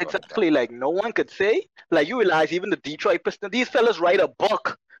finals to give Jordan a challenge. Exactly, like no one could say. Like you realize even the Detroit Pistons, these fellas write a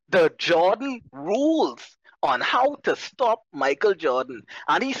book, the Jordan rules on how to stop Michael Jordan,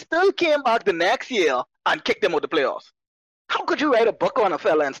 and he still came back the next year and kicked them out the playoffs. How could you write a book on a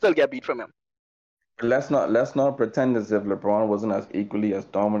fella and still get beat from him? let's not pretend as if LeBron wasn't as equally as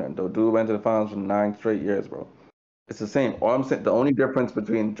dominant. Though, dude went to the finals for 9 straight years, bro. It's the same. All I'm saying, the only difference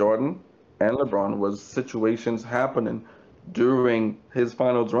between Jordan and LeBron was situations happening during his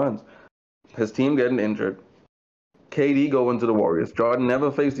finals runs. His team getting injured, KD going to the Warriors. Jordan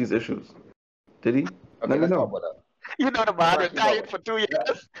never faced these issues, did he? Okay, Never let's talk know. about that. You know the Let's man actually talk retired about for that. 2 years.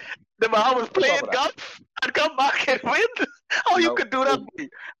 Yeah, The man was let's talk playing about that. golf and come back and win. How You you know, could do that?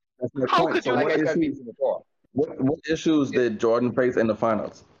 That's my How point. could So you like do what I that? said issues? people before. What issues did Jordan face in the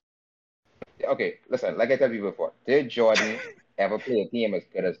finals? Okay, listen, like I said people before, did Jordan ever play a team as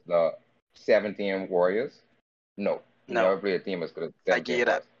good as the 17 Warriors? No, he No, never played a team as good as the I 17 get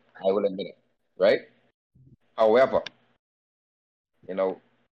that. Warriors. I will admit it, right? However, you know,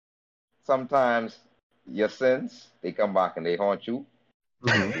 sometimes your sins they come back and they haunt you in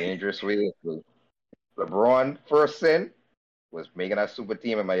Mm-hmm. dangerous ways. LeBron first sin was making that super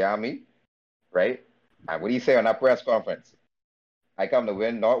team in Miami, right? And what did he say on that press conference? I come to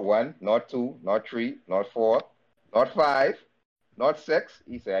win not one, not two, not three, not four, not five, not six.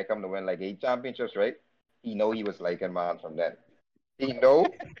 He said I come to win like 8 championships, right? He know he was like a man from then. He know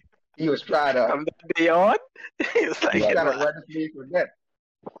he was trying to From that day on, he was he like, was Right. trying to man. run this league from then,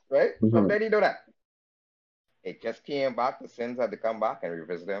 right? From Mm-hmm. then he know that. It just came back. The sins had to come back and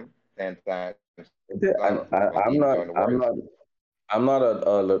revisit them 10 times And when he I'm joined not. the I'm Warriors. not. I'm not a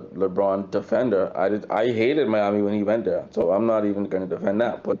LeBron defender. I hated Miami when he went there, so I'm not even going to defend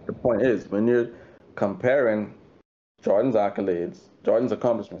that. But the point is, when you're comparing Jordan's accolades, Jordan's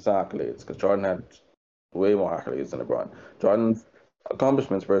accomplishments, accolades, because Jordan had way more accolades than LeBron. Jordan's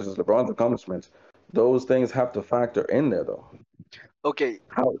accomplishments versus LeBron's accomplishments, those things have to factor in there, though. Okay,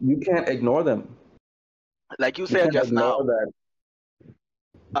 How you can't ignore them. like you You said can't just ignore now,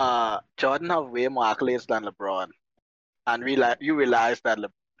 that. Jordan have way more accolades than LeBron, and you realize that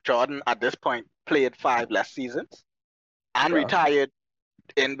Jordan at this point played 5 less seasons and Yeah. retired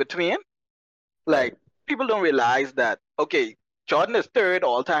in between. Right. Like people don't realize that. Okay, Jordan is third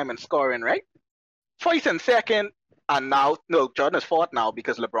all time in scoring, right? First and second, and now no, Jordan is fourth now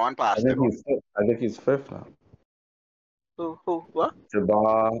because LeBron I passed think him. he's fifth. I think he's fifth now. Who? What?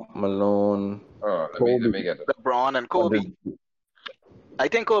 Jabbar, Malone, Oh, let Kobe. me get this. LeBron and But Kobe. I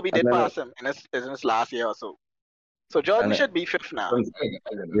think Kobe and did then pass him in his last year or so. So Jordan and should be fifth now. I get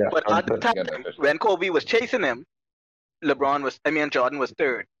yeah, that. But at the I get that time officially. when Kobe was chasing him, Jordan was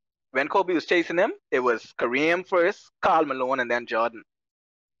third. When Kobe was chasing him, it was Kareem first, Karl Malone, and then Jordan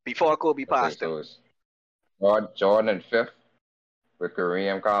before Kobe Okay, passed him. so it's Jordan in fifth with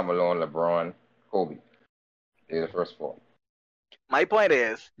Kareem, Karl Malone, LeBron, Kobe. They're the first four. My point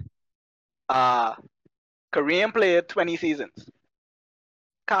is, uh, Kareem played 20 seasons.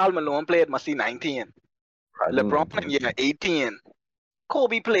 Karl Malone played must see 19. I think LeBron 19. yeah 18.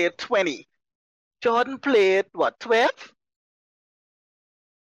 Kobe played 20. Jordan played what 12? So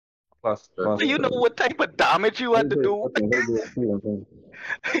Plus you 13. know what type of damage you had to do.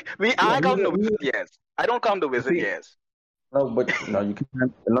 Yeah, I count the wizard years. I don't count the wizard see, years. no, but no, you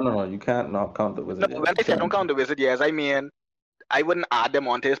can't. No, you can't not count the No, Wizard years. when I You say I don't can't. count the wizard years, I mean I wouldn't add them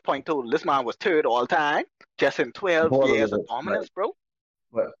onto his point total. This man was third all time, just in 12 Before the years of Wizards, right? dominance, bro.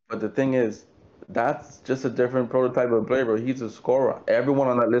 But the thing is, that's just a different prototype of player, bro. He's a scorer. Everyone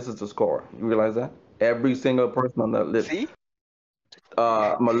on that list is a scorer. You realize that? Every single person on that list. See?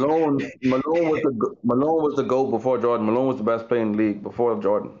 Malone was the GOAT before Jordan. Malone was the best player in the league before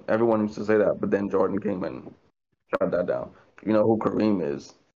Jordan. Everyone used to say that, but then Jordan came and shut that down. You know who Kareem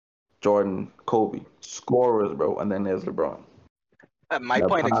is? Jordan, Kobe, scorers, bro, and then there's LeBron. My The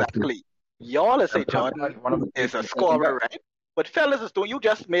point passes, exactly. Y'all say the Jordan One of the is a greatest things we scorer, got. right? But fellas, don't you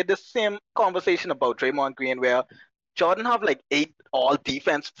just made the same conversation about Draymond Green where Jordan have like 8 all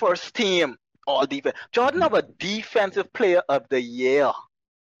defense first team, all defense. Jordan have a defensive player of the year.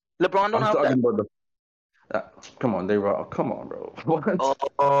 LeBron don't I'm have that. talking about the. Come on, they raw. Come on, bro. What?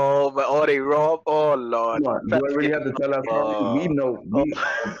 Oh, they rob. Oh Lord, Come on. Do I fellas, really give have to me tell that story? We know. oh, We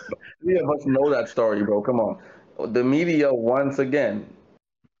three of us know that story, bro. Come on. The media once again.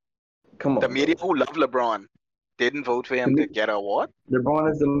 Come the on, media bro. who love LeBron didn't vote for him to get an award.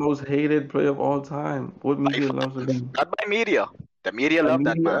 LeBron is the most hated player of all time. What By media loves fans, LeBron? not by media. The media And love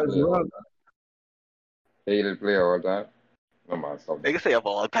that media man. as well. Hated player all time. No man, stop They that. can say of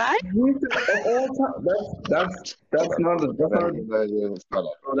all time. He's of all time. Stop That's that. not Stop that. Stop that.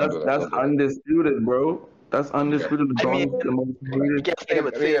 Don't do that. that's Don't do that. undisputed, bro. That's Okay. undisputed. I mean, LeBron is the most All right. I hated. guess they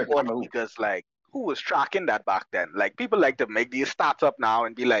would say Hated that according to who? because, like, who was tracking that back then? Like, people like to make these stats up now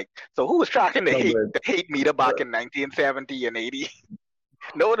and be like, so who was tracking No, the hate meter but back in 1970 and 80?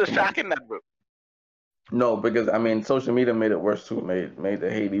 No one was tracking that, bro. no, because I mean, social media made it worse too. Made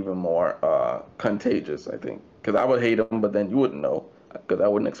the hate even more contagious. I think because I would hate him, but then you wouldn't know because I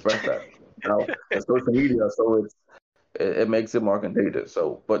wouldn't express that. Now it's social media, so it makes it more contagious.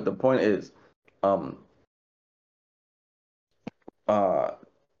 So, but the point is, um, uh,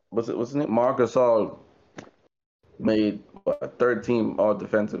 what's his name? Marcus Gasol made what, third team All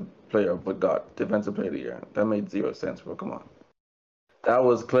Defensive Player, but got Defensive Player of the Year. That made zero sense. Bro, come on. That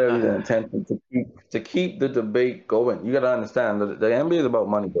was clearly the intention to keep the debate going. You got to understand that the NBA is about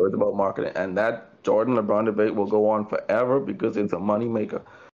money, bro. It's about marketing, and that Jordan LeBron debate will go on forever because it's a money maker.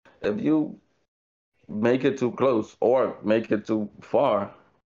 If you make it too close or make it too far,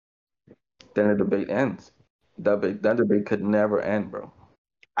 then the debate ends. That debate could never end, bro.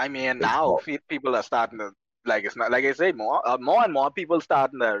 I mean, It's now people are starting to, like, it's not, like I say, more and more people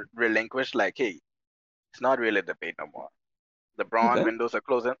starting to relinquish, like, hey, it's not really a debate no more. LeBron okay. windows are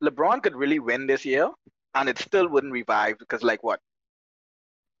closing. LeBron could really win this year, and it still wouldn't revive because, like, what?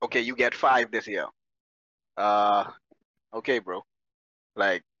 Okay, you get 5 this year. Okay, bro.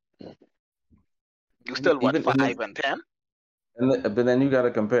 Like, you still what, Even 5 and 10? but then you got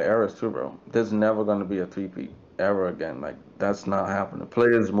to compare eras too, bro. There's never going to be a three-peat ever again. Like that's not happening.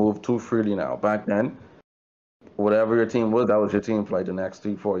 Players move too freely now. Back then, whatever your team was, that was your team for like the next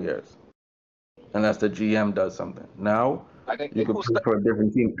 3-4 years, unless the GM does something. Now I think you it, could play for a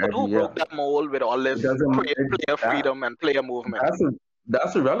different team But every who broke year. that mold with all It this doesn't. player freedom and player movement? That's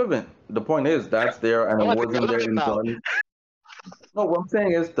that's irrelevant. The point is that's there and No, it it's wasn't there irrelevant in now. Jordan. No, what I'm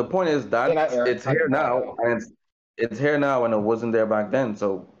saying is the point is in that that era, it's it's here bad now now. and it's here now and it wasn't there back then.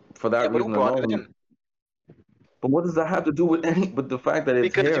 So for Yeah, that but who reason brought it alone, in? but what does that have to do with any? But the fact that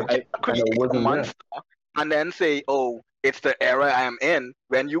it's Because you here I can't and it create a wasn't there. monster and then say, oh, it's the era I am in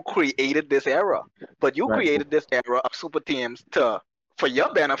when you created this era. But you Right. created this era of super teams for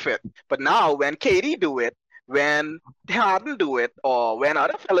your benefit. But now when KD do it, when Harden do it, or when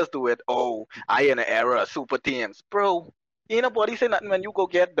other fellas do it, oh, I in an era of super teams. Bro, ain't nobody say nothing when you go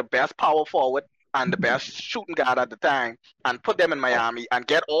get the best power forward and the best shooting guard at the time and put them in Miami and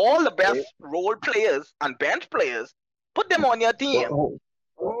get all the they, best role players and bench players, put them on your team.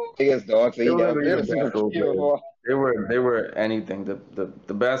 biggest dog, so They he were never never played even a the super best role team players. before. They were anything.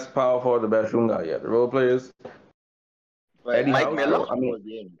 The best power forward, the best shooting guard. Yeah, the role players. But Eddie I Mike House, Miller, bro. I watched mean, those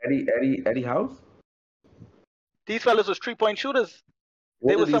games. Eddie House. these fellas was 3-point shooters.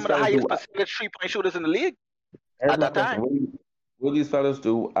 They What were did some these of the fellas do? highest percentage 3-point shooters in the league Here's at my that question: time. what did these fellas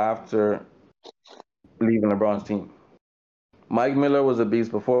do after leaving LeBron's team? Mike Miller was a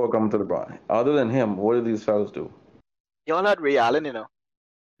beast before coming to LeBron. Other than him, what did these fellas do? Y'all had Ray Allen, you know.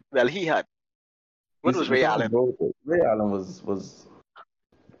 Well, he had. What was We're Ray talking Allen? role players. Ray Allen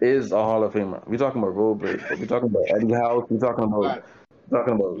is a Hall of Famer. We're talking about role players, but we're talking about Eddie House. But We're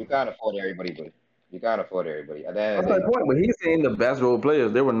talking about. you can't afford everybody, but you can't afford everybody. At the end of That's the my day, point. But he's saying the best role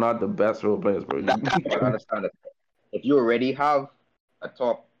players. They were not the best role players, bro. That time, but understand that if you already have a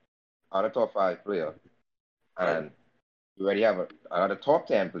top 5 player, Right. and you already have another top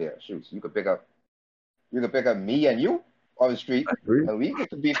 10 player, shoot, you could pick up me and you on the street, I agree. and we could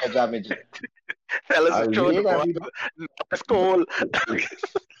compete for championship. fellas I was agree. throwing We the ain't gotta ball. be, North Cole.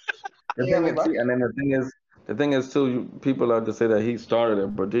 The we ain't thing gotta be is, see, back. and then the thing is too. People like to say that he started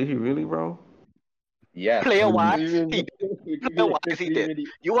it, but did he really, bro? Yes. Player-wise, he did. Player-wise, he did. Really,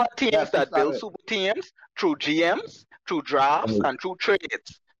 You had teams yes, he that build started. super teams through GMs, through drafts, and through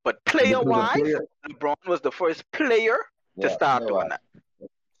trades. But Because a player-wise, player, LeBron was the first player to Yeah, start player doing wise. that.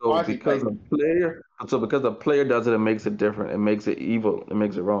 so Honestly, because like a player, so because a player does it, it makes it different. It makes it evil. It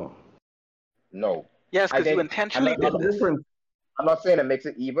makes it wrong. no. Yes, I because you think intentionally There's did a this. difference. I'm not saying it makes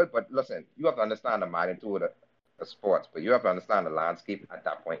it evil, but listen, you have to understand the magnitude of the sports, but you have to understand the landscape at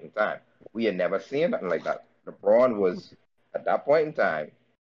that point in time. We had never seen nothing like that. LeBron was at that point in time.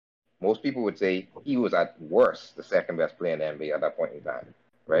 Most people would say he was at worst the second best player in the NBA at that point in time,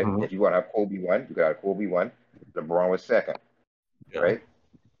 right? Mhm. If you want to have Kobe one, you got to have Kobe one. LeBron was second, Yeah. right?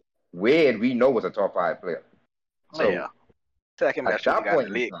 Wade, we know was a top five player. Oh, So yeah. Second at best shooting that guard in point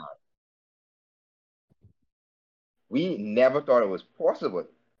the in league. time, we never thought it was possible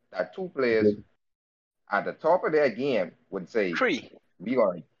that two players at the top of their game would say, Three. "We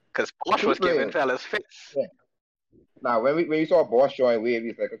are Because Bosch two was giving players." fellas fits. Yeah. Now, when we saw Bosch join Wade, we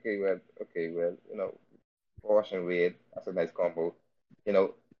was like, okay, well, Bosch and Wade, that's a nice combo. You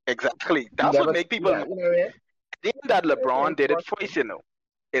know, Exactly. we That's what never, make people yeah, you know what I mean? think that LeBron And did it Bosch, first,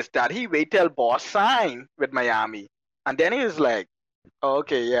 is that he wait till Boss sign with Miami. And then he was like, oh,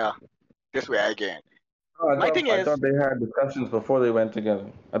 okay, yeah, this way again. Oh, My thing I is, thought they had discussions before they went together.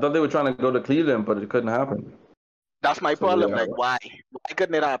 I thought they were trying to go to Cleveland, but it couldn't happen. that's my So they, problem. Like, why? Why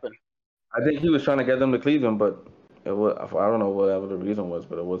couldn't it happen? I think he was trying to get them to Cleveland, but it was, I don't know whatever the reason was,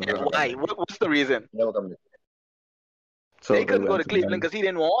 but it wasn't Yeah, happening. why? What's the reason? you know what I'm So They they couldn't go went to to Cleveland Miami. because he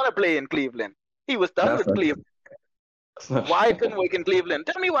didn't want to play in Cleveland. He was done That's with not Cleveland. That's not Why it couldn't work in Cleveland?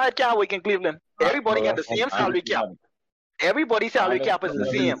 Tell me why it can't work in Cleveland. Everybody No, got the that's not same I salary think cap. Everybody's salary cap is the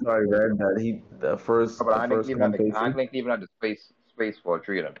I same. think so. I read that but the I think first I conversation. think Cleveland had the space for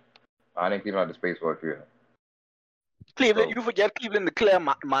three of them. I think Cleveland had the space for three of them. Cleveland, So you forget Cleveland declared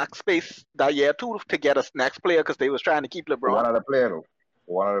max space that year too to get a next player because they was trying to keep for LeBron. one other player though,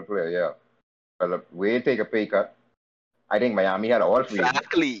 for one other player, yeah. But look, Wade take a pay cut. I think Miami had all three.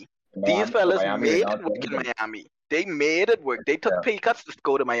 Exactly. These fellas Miami went made down it to work in everybody. Miami. They made it work. They took Yeah. pay cuts to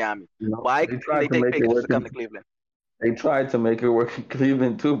go to Miami. You know, Why they couldn't tried they to take make pay it cuts work. to come to Cleveland? They tried to make it work in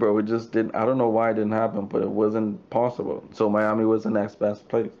Cleveland too, bro. It just didn't. I don't know why it didn't happen, but it wasn't possible. So Miami was the next best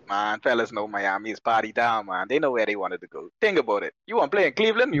place. Man, fellas know Miami is party down, man. They know where they wanted to go. Think about it. You want to play in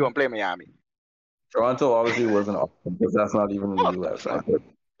Cleveland, you want to play in Miami. Toronto obviously wasn't option because that's not even in No, the of U.S. course right? not. But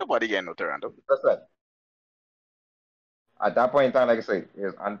Nobody getting no Toronto. That's it. At that point in time, like I say, it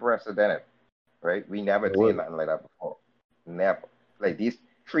was unprecedented, right? We never it seen was. nothing like that before. Never. Like these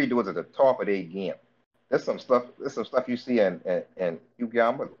three dudes at the top of their game. There's some stuff. There's some stuff you see in Hugh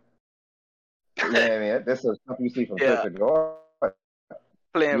Gamble. You know what I mean? There's some stuff you see from Yeah, Church of God.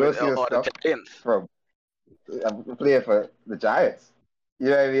 playing You'll with see the all the stuff Giants. from playing for the Giants. You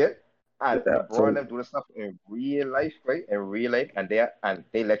know what I mean? And Yeah. LeBron them do the stuff in real life, right? In real life, and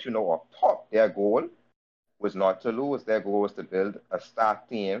they let you know off top their goal was not to lose. Their goal was to build a star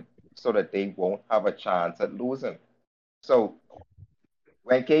team so that they won't have a chance at losing. So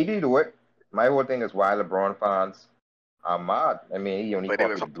when KD do it, my whole thing is why LeBron fans are mad. I mean, he only But it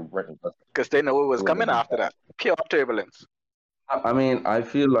was copied the blueprint because they know it was do it in coming the after that. Pure turbulence. I mean, I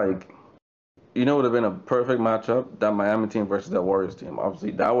feel like it would have been a perfect matchup that Miami team versus that Warriors team.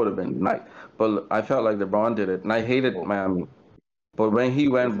 Obviously, that would have been nice. But I felt like LeBron did it, and I hated Miami. But when he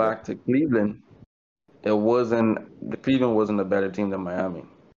went Listen, back to Cleveland, the Cleveland wasn't a better team than Miami.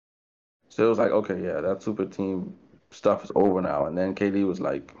 So it was like, okay, yeah, that super team stuff is over now. And then KD was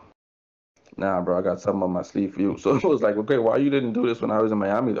like, nah, bro, I got something on my sleeve for you. So it was like, okay, why you didn't do this when I was in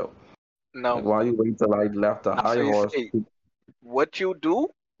Miami though? Like, No, why you wait till I left the that's high what you horse? say. What you do,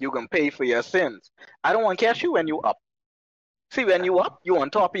 you can pay for your sins. I don't want to catch you when you up. See, when you up, you on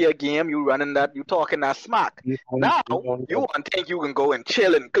top of your game, you running that, you talking that smack. Now, you want to think you can go and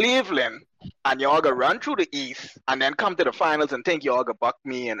chill in Cleveland, and y'all gonna run through the East, and then come to the finals and think y'all gonna buck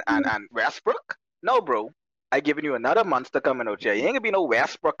me and Westbrook? No, bro. I giving you another monster coming out here. You ain't gonna be no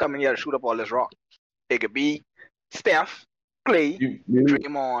Westbrook coming here to shoot up all this rock. It could be Steph, Clay, You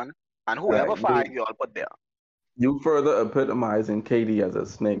Draymond, and whoever five you y'all put there. you further epitomizing KD as a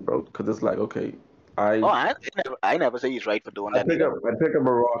snake, bro. Because it's like, okay, Oh, I I never say he's right for doing that neither. I pick up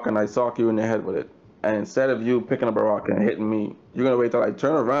a rock and I sock you in the head with it. And instead of you picking up a rock and hitting me, you're gonna wait till I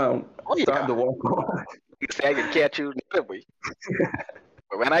turn around, Oh start yeah, to walk off. you say I can catch you neither way.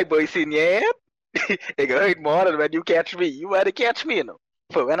 But when I burst in your head, it gonna hurt more than when you catch me. You better catch me,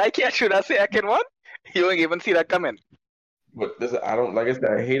 But when I catch you that second one, you don't even see that coming. But this, I don't like I said,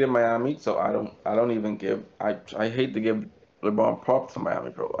 I hated Miami, so I don't even give. I hate to give LeBron props to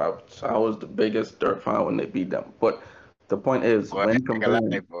Miami, bro. I was the biggest Dirk fan when they beat them. But the point is, Boy, when I ain't gonna lie,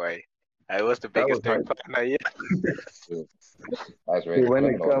 comparing, boy. I was the That was biggest thing hype. for that year. That's So right.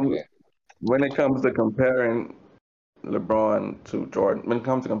 when it comes to comparing LeBron to Jordan, when it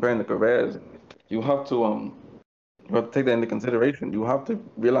comes to comparing the careers, you have to take that into consideration. You have to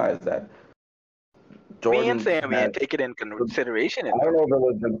realize that We ain't Jordan saying we had, ain't take it in consideration, I don't know if it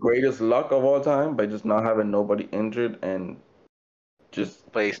was the greatest luck of all time by just not having nobody injured and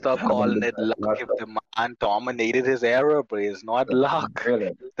just but he stop having the calling it best luck if luck. the man dominated his era, but it's not luck.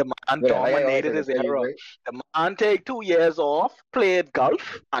 Really, The man really. Like I always dominated say, to his tell you, era. right? The man take 2 years off, played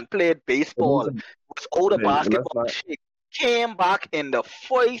golf and played But baseball, was out of let's basketball not. shape, came back in the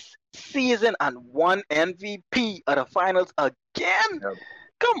first season and won MVP of the finals again. Yeah,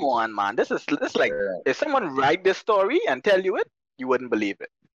 Come on, man. This is like yeah. if someone write this story and tell you it, you wouldn't believe it.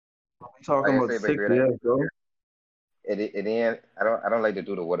 We're talking Like I about say, big 6 years, bro. it ain't. I don't like to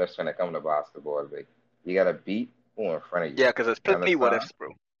do the what ifs when it come to basketball. Big, you gotta beat who in front of you. Yeah, because there's You plenty what understand? ifs, bro.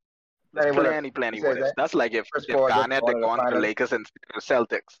 There's Plenty what ifs. plenty He what says ifs. that That's like Chris if Paul just Garnett gone had in the gone to the finals. Lakers instead of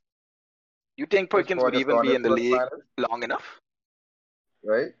Celtics. You think Chris Perkins Paul would just even gone be to in the the first league finals, long enough?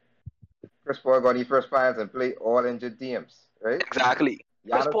 right? Chris Paul got the first finals and play all injured teams, right? Exactly.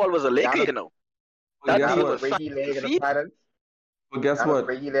 Chris Giannis, Paul was a Laker, Giannis, you know. But That guess team Giannis what? was break signed his to leg in the feed. finals. But guess Giannis what?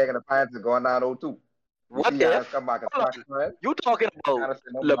 break his leg in the finals and going down 0-2. You see What Giannis if, come back and hold smash on, man. you talking about Giannis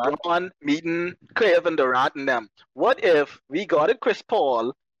said, no man. LeBron meeting Kevin Durant and them. What if we got it Chris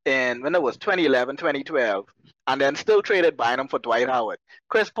Paul in when it was 2011, 2012, and then still traded Bynum for Dwight Howard?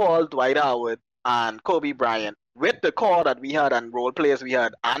 Chris Paul, Dwight Howard, and Kobe Bryant with the core that we had and role players we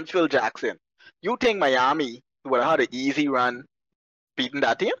had and Phil Jackson. You think Miami would have had an easy run beating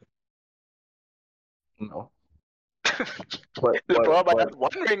that team? No. But LeBron but has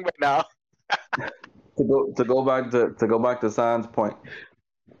one ring right now. to go back to San's point,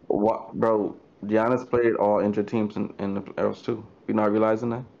 what, bro? Giannis played all injured teams in the playoffs too. You're not realizing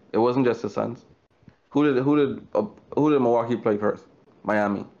that it wasn't just the Suns. Who did Milwaukee play first?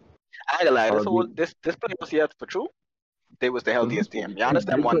 Miami. I ain't gonna lie, Or this playoffs yet for true. They was the healthiest team. Giannis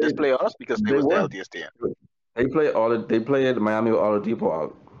them they won this played. playoffs because they They was the were. healthiest team. They played Miami with Oladipo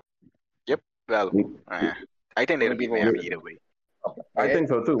out. Yep. Well, They- I think they'll What beat did he Miami do? either way. Okay. I think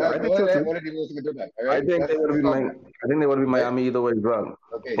so too. That's I think so too. what did he do that? All I right. think they would have been. I think they would have been Okay. Miami either way as well.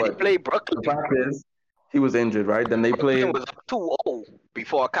 Okay. They But played the Brooklyn. fact is, he was injured, right? Then they Brooklyn played, was up 2-0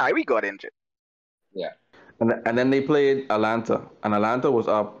 before Kyrie got injured. Yeah. and then they played Atlanta, and Atlanta was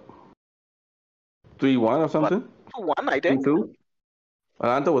up 3-1 or But something, 2-1, I think. 3-2.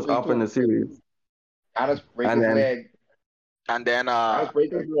 Atlanta was up in 3-2. the series, Giannis break and his then leg. And then Giannis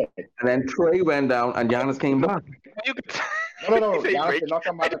break his leg. Trey went down, and Giannis came back. you could No. say Giannis break. did not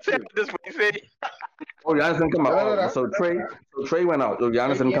come I back can at say three. it this way. Say Oh, Giannis didn't come back. No. So Trey went out. So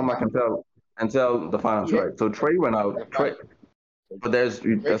Giannis Trey didn't come came back back. until the finals, Yeah. right? So Trey went out. The Trey, finals. but that's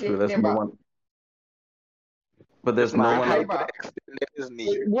Trey came no back. one. But this there's no man one Trey out. came back. hyperextended his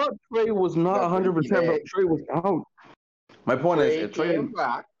knee. What? Trey was not The breaky 100%, bro. leg. Trey was out. My point is, Trey came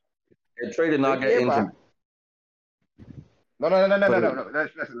back. Trey did not Trey get came back. injured. No.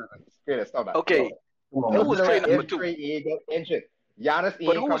 Let's stop that. Okay, Come on, who man. was Trey number If 2? Trey ain't get injured, Giannis But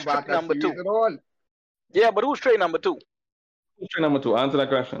ain't who was come back Trey that number series 2? at all. Yeah, but who's Trey number 2? Who's Trey number 2? Answer that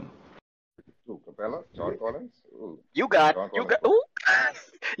question. Ooh, Capella, John Collins. Ooh, You got John you Collins. got who?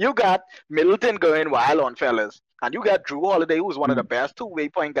 You got Middleton going wild on fellas, and you got Drew Holiday, who's one of the best two-way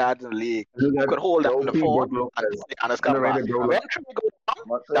point guards in the league, You who got could hold down the low-key fort Brook and Lopez. Giannis come back. Underrated Brook When Lopez. Trey go down, I'm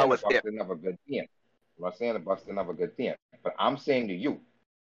not that saying the was Bucks it. didn't have a good team. I'm not saying the Bucks didn't have a good team. But I'm saying to you,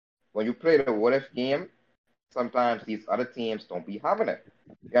 when you play the what if game, sometimes these other teams don't be having it.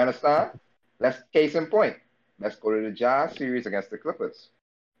 You understand? Let's case in point. Let's go to the Jazz series against the Clippers.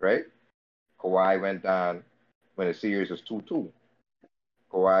 Right? Kawhi went down when the series was 2-2.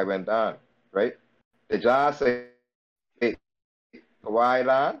 Kawhi went down. Right? The Jazz say, hey, Kawhi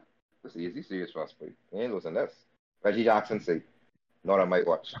down. It's an easy series for us, but you ain't losing this. Reggie Jackson say, not on my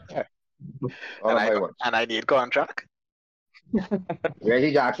watch. Not on my watch. And I need contract.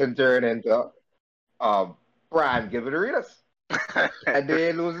 Reggie Jackson turned into prime Giveritas. And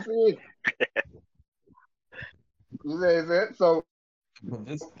they lose the series. You say it? So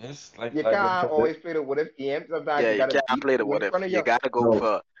This like you can't always play the what if game. Sometimes Yeah, you you gotta can't beat play the who what in if. front of You you. gotta go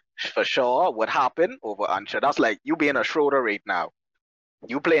No. for sure what happened over unsure. That's like you being a Schroeder right now.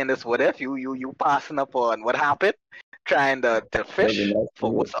 You playing this what if, you passing up on what happened, trying to fish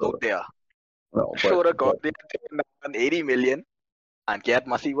for what's out there. No, Schroeder got there on 80 million and get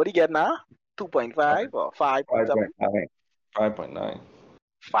Massey. What do you get now? 2.5 or 5 point something? 5.9.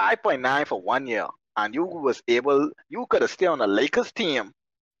 5.9 for 1 year. And you could have stayed on the Lakers team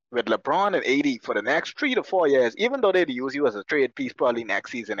with LeBron and AD for the next 3 to 4 years, even though they'd use you as a trade piece probably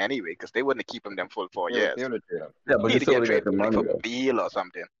next season anyway, because they wouldn't keep him them full 4 years. They would trade him. Yeah, but He you had to still get would get traded the like money for though. Beal or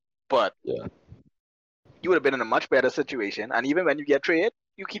something. But Yeah. you would have been in a much better situation. And even when you get traded,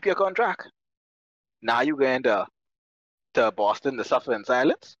 you keep your contract. Now you going to Boston to suffer in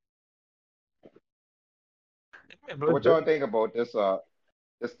silence. So what y'all think about this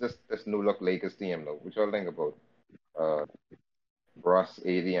new look Lakers team though? What y'all think about Russ,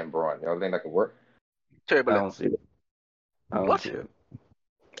 AD, and Braun? Y'all think that could work? I Turbulent. don't see it. I don't What? see it.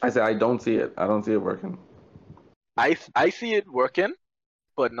 I said I don't see it. I don't see it working. I see it working,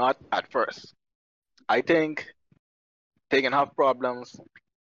 but not at first. I think they can have problems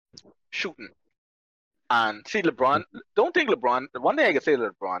shooting. And see, LeBron, don't think LeBron, one thing I can say to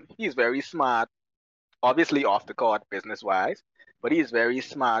LeBron, he's very smart, obviously off the court business wise, but he's very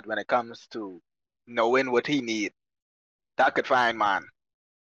smart when it comes to knowing what he needs. That could find man.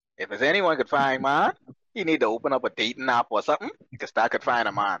 If there's anyone could find man, he need to open up a dating app or something, because that could find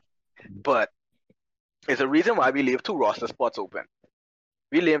a man. But it's a reason why we leave 2 roster spots open.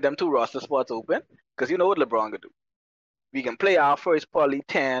 We leave them 2 roster spots open, because you know what LeBron could do. We can play our first probably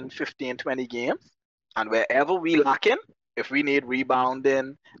 10, 15, 20 games, and wherever we lacking, if we need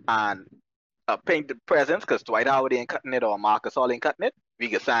rebounding and painted presence, because Dwight Howard ain't cutting it or Marcus All ain't cutting it, we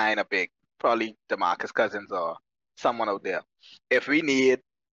can sign a big, probably DeMarcus Cousins or someone out there. If we need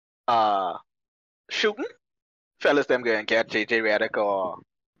shooting, fellas, them go and get JJ Redick or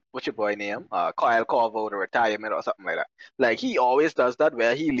what's your boy name? Kyle Korver to retirement or something like that. Like he always does that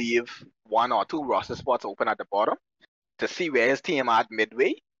where he leave 1 or 2 roster spots open at the bottom to see where his team at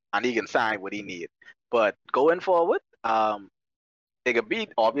midway and he can sign what he need. But going forward, they could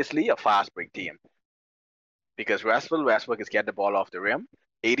beat obviously a fast break team. Because Westbrook is get the ball off the rim.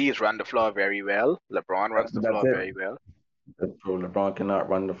 AD is run the floor very well. LeBron runs the That's floor it. very well. That's true. LeBron cannot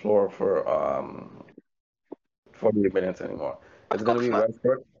run the floor for 48 minutes anymore. It's Of gonna course be not.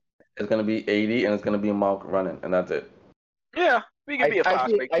 Westbrook, it's gonna be 80, and it's gonna be Mark running, and that's it. Yeah, we can be a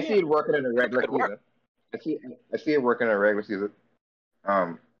fast break I team. see it working in the It regular could work. season. I see it working in the regular season.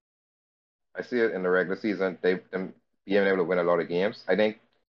 I see it in the regular season. Them being able to win a lot of games. I think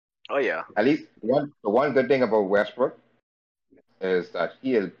Oh yeah. at least the one good thing about Westbrook is that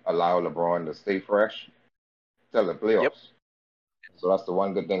he allowed LeBron to stay fresh till the playoffs. Yep. So that's the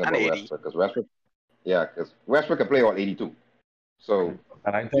one good thing And about 80. Westbrook, because Westbrook can play all 82. So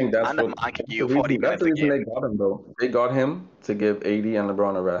And I think that's And the what man can that's the give you 40 reason. That's minutes the a reason game. they got him, though. They got him to give AD and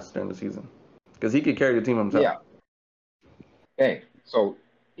LeBron a rest during the season because he could carry the team himself. yeah, hey, so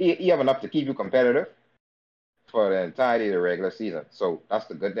he have enough to keep you competitive for the entirety of the regular season. So that's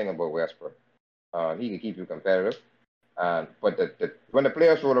the good thing about Westbrook. He can keep you competitive. But when the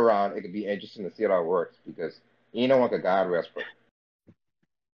players roll around, it could be interesting to see how it works because no one could guard Westbrook.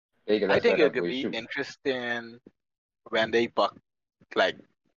 They can I just think let it that could boy be shoot. interesting when they buck like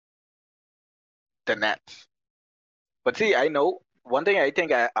the Nets. But see, I know one thing I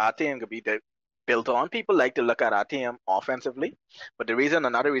think our team could be built on. People like to look at our team offensively, but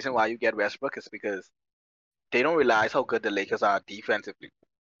another reason why you get Westbrook is because they don't realize how good the Lakers are defensively.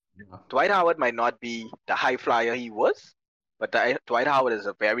 Yeah. Dwight Howard might not be the high flyer he was, but Dwight Howard is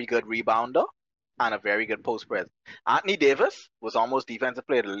a very good rebounder and a very good post presence. Anthony Davis was almost defensive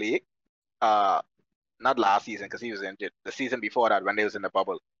player of the league. Not last season because he was injured. The season before that when they was in the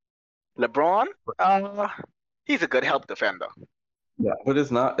bubble. LeBron, he's a good help defender. Yeah, but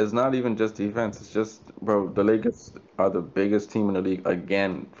it's not. It's not even just defense. It's just, bro. The Lakers are the biggest team in the league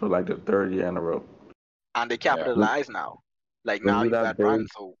again for like the 3rd year in a row. And they capitalize now. Like When now you're you that got Bron. big,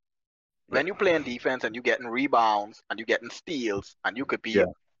 So yeah, when you playing defense and you getting rebounds and you getting steals and you could be yeah.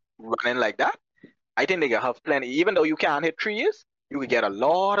 running like that, I think they can have plenty. Even though you can't hit threes, you could get a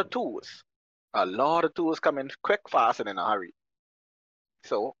lot of tools. A lot of tools coming quick, fast, and in a hurry.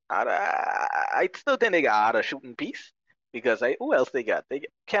 So I still think they got a shooting piece because who else they got? They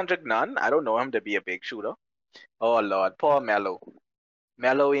get Kendrick Nunn. I don't know him to be a big shooter. Oh Lord, poor Melo.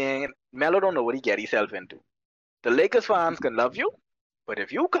 Melo don't know what he get himself into. The Lakers fans can love you, but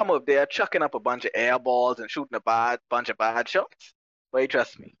if you come up there chucking up a bunch of air balls and shooting a bunch of bad shots, well,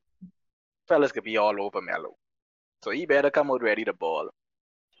 trust me, fellas could be all over Melo. So he better come out ready to ball.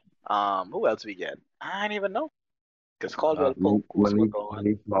 Who else we get? I don't even know. Because Caldwell Pope, Kuzma gone.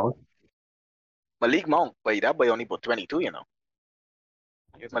 Malik Monk. Malik Monk, but that boy only about 22, you know.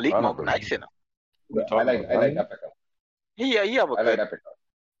 He's a Malik runner, Monk, bro. nice, you know. We I talking like about I like running? that pickup. He have a I like good. that pickup.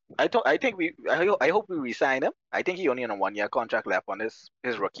 I think I hope we resign him. I think he only on a 1 year contract left on his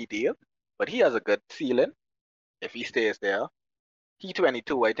rookie deal, but he has a good ceiling if he stays there. He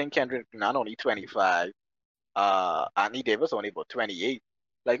 22. I think Kendrick Nunn only 25. Anthony Davis only about 28.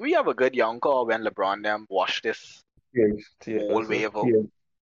 Like we have a good young core when LeBron them wash this whole wave out.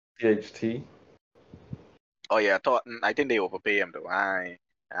 THT. Oh yeah, I think they overpay him though. I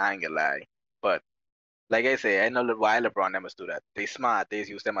ain't gonna lie. But like I say, I know why LeBron them must do that. They smart. They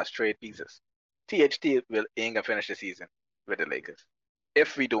use them as trade pieces. THT ain't gonna finish the season with the Lakers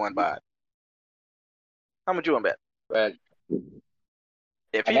if we doing bad. How much you want bet? But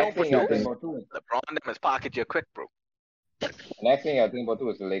If the he next don't thing I think produce, about too, LeBron them is pocket you quick, bro. the next thing I think about too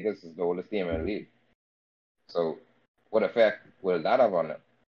is the Lakers is the oldest team in the league. So what effect will that have on them?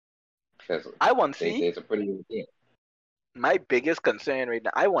 Because I want to see it's a pretty old team. my biggest concern right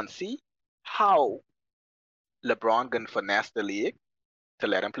now. I want to see how LeBron gonna finesse the league to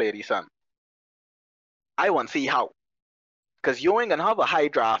let him play the Sun. I want to see how. Because you ain't gonna have a high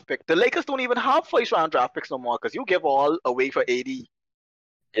draft pick. The Lakers don't even have first round draft picks no more. Because you give all away for AD.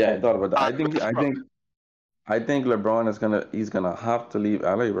 Yeah, I thought about that. And I think LeBron he's gonna have to leave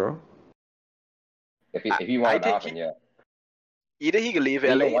LA, bro. If he I wanted to think happen, yeah. either he can leave He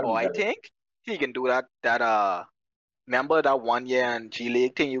don't LA want to or leave I LA. think he can do that remember that 1 year in G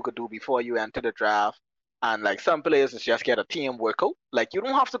League thing you could do before you enter the draft. And like some players is just get a team workout. Like you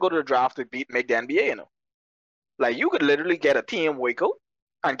don't have to go to the draft to make the NBA, you know. Like you could literally get a team workout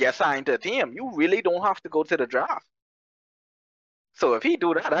and get signed to a team. You really don't have to go to the draft. So if he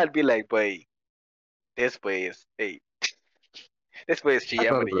do that, I'd be like, boy, this boy is this boy is I GM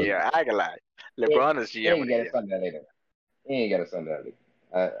thought of the about year. I ain't gonna lie. He, LeBron is he GM of ain't the get a year. son that later. He ain't get a son that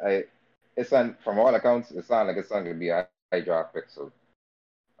later. His son, from all accounts, it sounds like his son could be a high draft pick. So,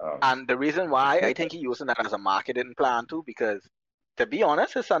 And the reason why I yeah, think he using that as a marketing plan too, because to be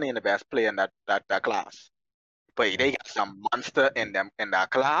honest, his son ain't the best player in that class. But they got some monster in that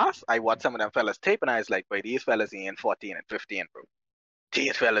class. I watched some of them fellas tape and I was like, boy, these fellas ain't 14 and 15, bro.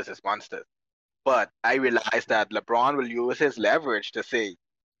 These fellas is monsters. But I realized that LeBron will use his leverage to say,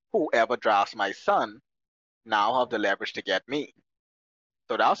 whoever drafts my son now have the leverage to get me.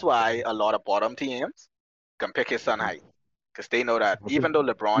 So that's why a lot of bottom teams can pick his son high. Because they know that even though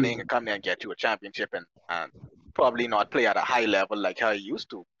LeBron ain't gonna come there and get you a championship and probably not play at a high level like how he used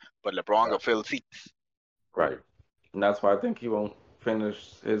to, but LeBron will fill seats. right. And that's why I think he won't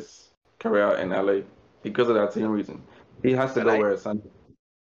finish his career in LA because of that same reason. He has to Well, go where his son.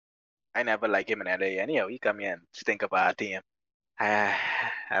 I never like him in LA. Anyhow, he come here and stink about our team. I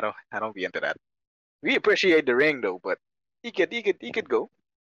don't be into that. We appreciate the ring though, but he could go.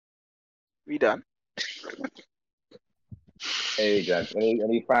 We done. hey, John.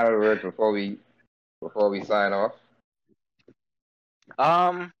 Any final words before we sign off?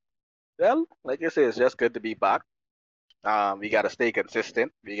 Well, like I say, it's just good to be back. We gotta stay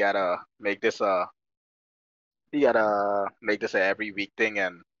consistent. We gotta make this a every week thing,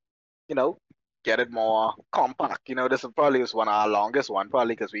 and you know, get it more compact. You know, this is probably was one of our longest one,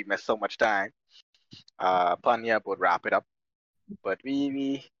 probably because we missed so much time. Panya would wrap it up, but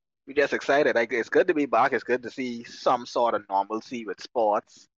we just excited. Like it's good to be back. It's good to see some sort of normalcy with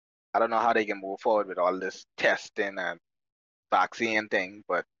sports. I don't know how they can move forward with all this testing and vaccine thing,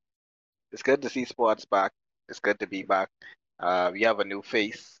 but it's good to see sports back. It's good to be back. We have a new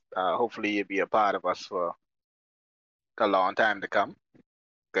face. Hopefully, you'll be a part of us for a long time to come.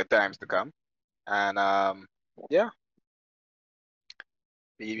 Good times to come. And yeah,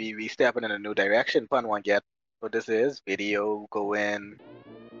 we stepping in a new direction. Pun one get what this is. Video go in.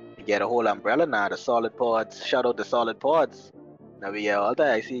 You get a whole umbrella now. The solid pods. Shout out the solid pods. Now we get all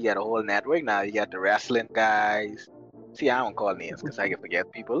that. I see you got a whole network now. You got the wrestling guys. See, I don't call names because I can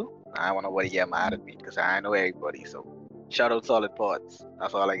forget people. I don't want nobody get mad at me because I know everybody. So shout out solid pods.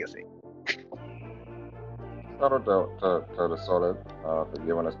 That's all I can say. Shout out to the Solid for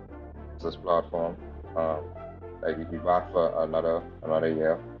giving us this platform. Like we be back for another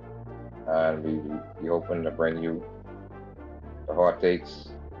year, and we hoping to bring you the hot takes,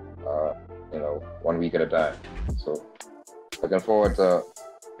 you know, 1 week at a time. So looking forward to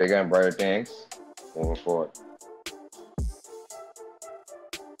bigger and brighter things moving forward.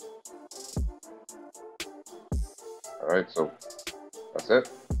 All right, so that's it.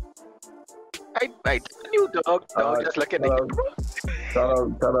 I you dog just look at the Shout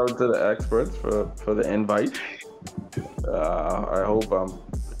out to the experts for the invite. I hope I'm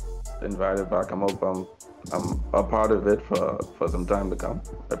invited back. I hope I'm a part of it for some time to come.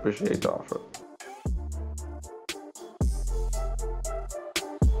 I appreciate the offer.